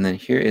 And then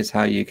here is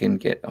how you can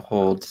get a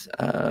hold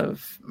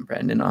of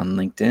Brandon on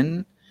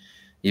LinkedIn.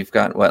 You've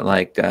got what,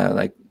 like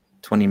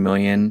 20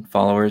 million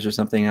followers or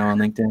something now on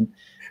LinkedIn?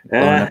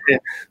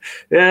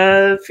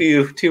 A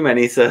few, too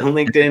many. So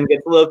LinkedIn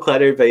gets a little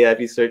cluttered, but yeah, if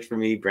you search for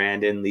me,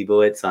 Brandon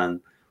Leibowitz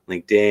on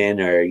LinkedIn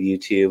or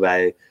YouTube,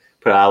 I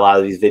put out a lot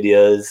of these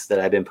videos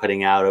that I've been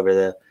putting out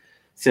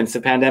since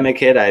the pandemic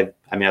hit. I've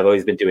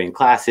always been doing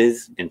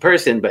classes in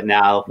person, but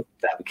now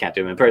that we can't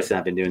do them in person,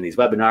 I've been doing these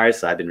webinars.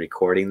 So I've been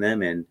recording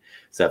them. And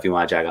so if you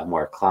want to check out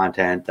more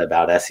content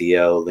about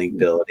SEO, link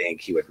building,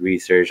 keyword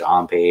research,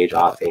 on page,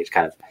 off page,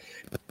 kind of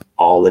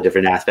all the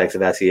different aspects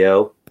of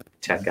SEO,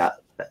 check out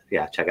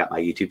my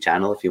YouTube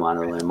channel if you want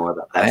to learn more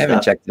about that. I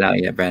haven't checked it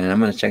out yet, Brandon. I'm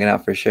going to check it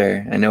out for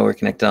sure. I know we're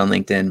connected on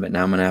LinkedIn, but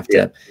now I'm going to have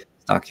to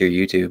stalk your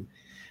YouTube.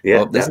 Yeah,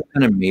 well, this has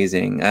been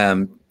amazing.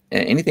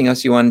 Anything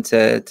else you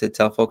wanted to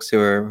tell folks who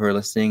are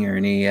listening, or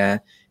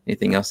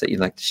anything else that you'd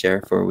like to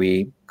share before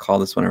we call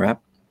this one a wrap?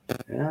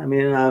 Yeah, I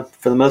mean,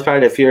 for the most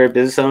part, if you're a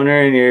business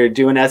owner and you're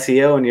doing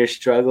SEO and you're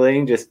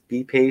struggling, just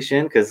be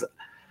patient, because I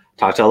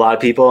talk to a lot of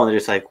people and they're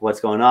just like,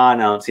 what's going on?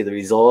 I don't see the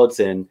results,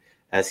 and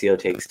SEO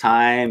takes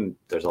time.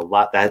 There's a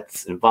lot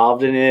that's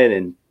involved in it,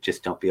 and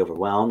just don't be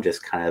overwhelmed.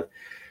 Just kind of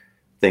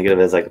think of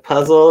it as like a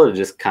puzzle, or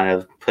just kind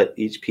of put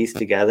each piece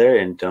together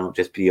and don't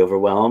just be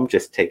overwhelmed.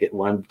 Just take it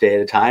one day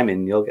at a time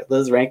and you'll get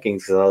those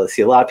rankings. So I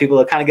see a lot of people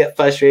that kind of get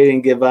frustrated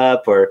and give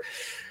up,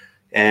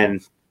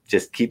 and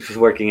just keep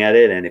working at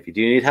it. And if you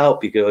do need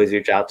help, you can always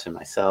reach out to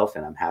myself,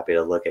 and I'm happy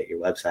to look at your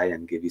website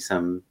and give you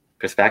some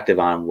perspective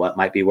on what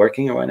might be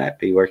working or what not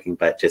be working.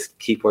 But just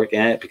keep working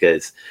at it,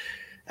 because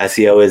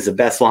SEO is the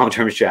best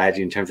long-term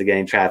strategy in terms of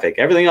getting traffic.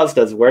 Everything else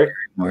does work,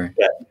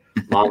 but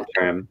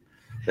long-term,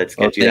 let's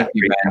get you that. Thank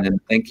you,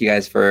 Brandon. Thank you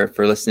guys for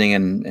listening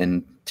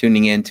and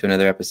tuning in to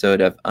another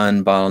episode of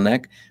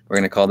Unbottleneck. We're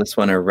going to call this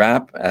one a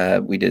wrap.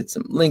 We did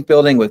some link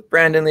building with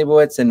Brandon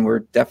Leibowitz, and we're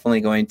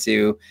definitely going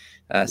to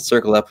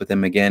circle up with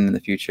him again in the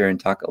future and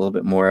talk a little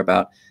bit more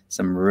about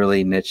some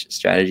really niche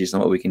strategies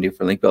and what we can do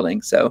for link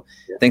building. So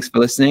Thanks for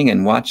listening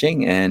and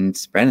watching. And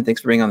Brandon,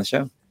 thanks for being on the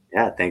show.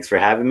 Yeah, thanks for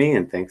having me.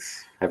 And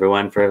thanks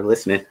everyone for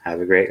listening.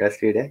 Have a great rest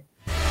of your day.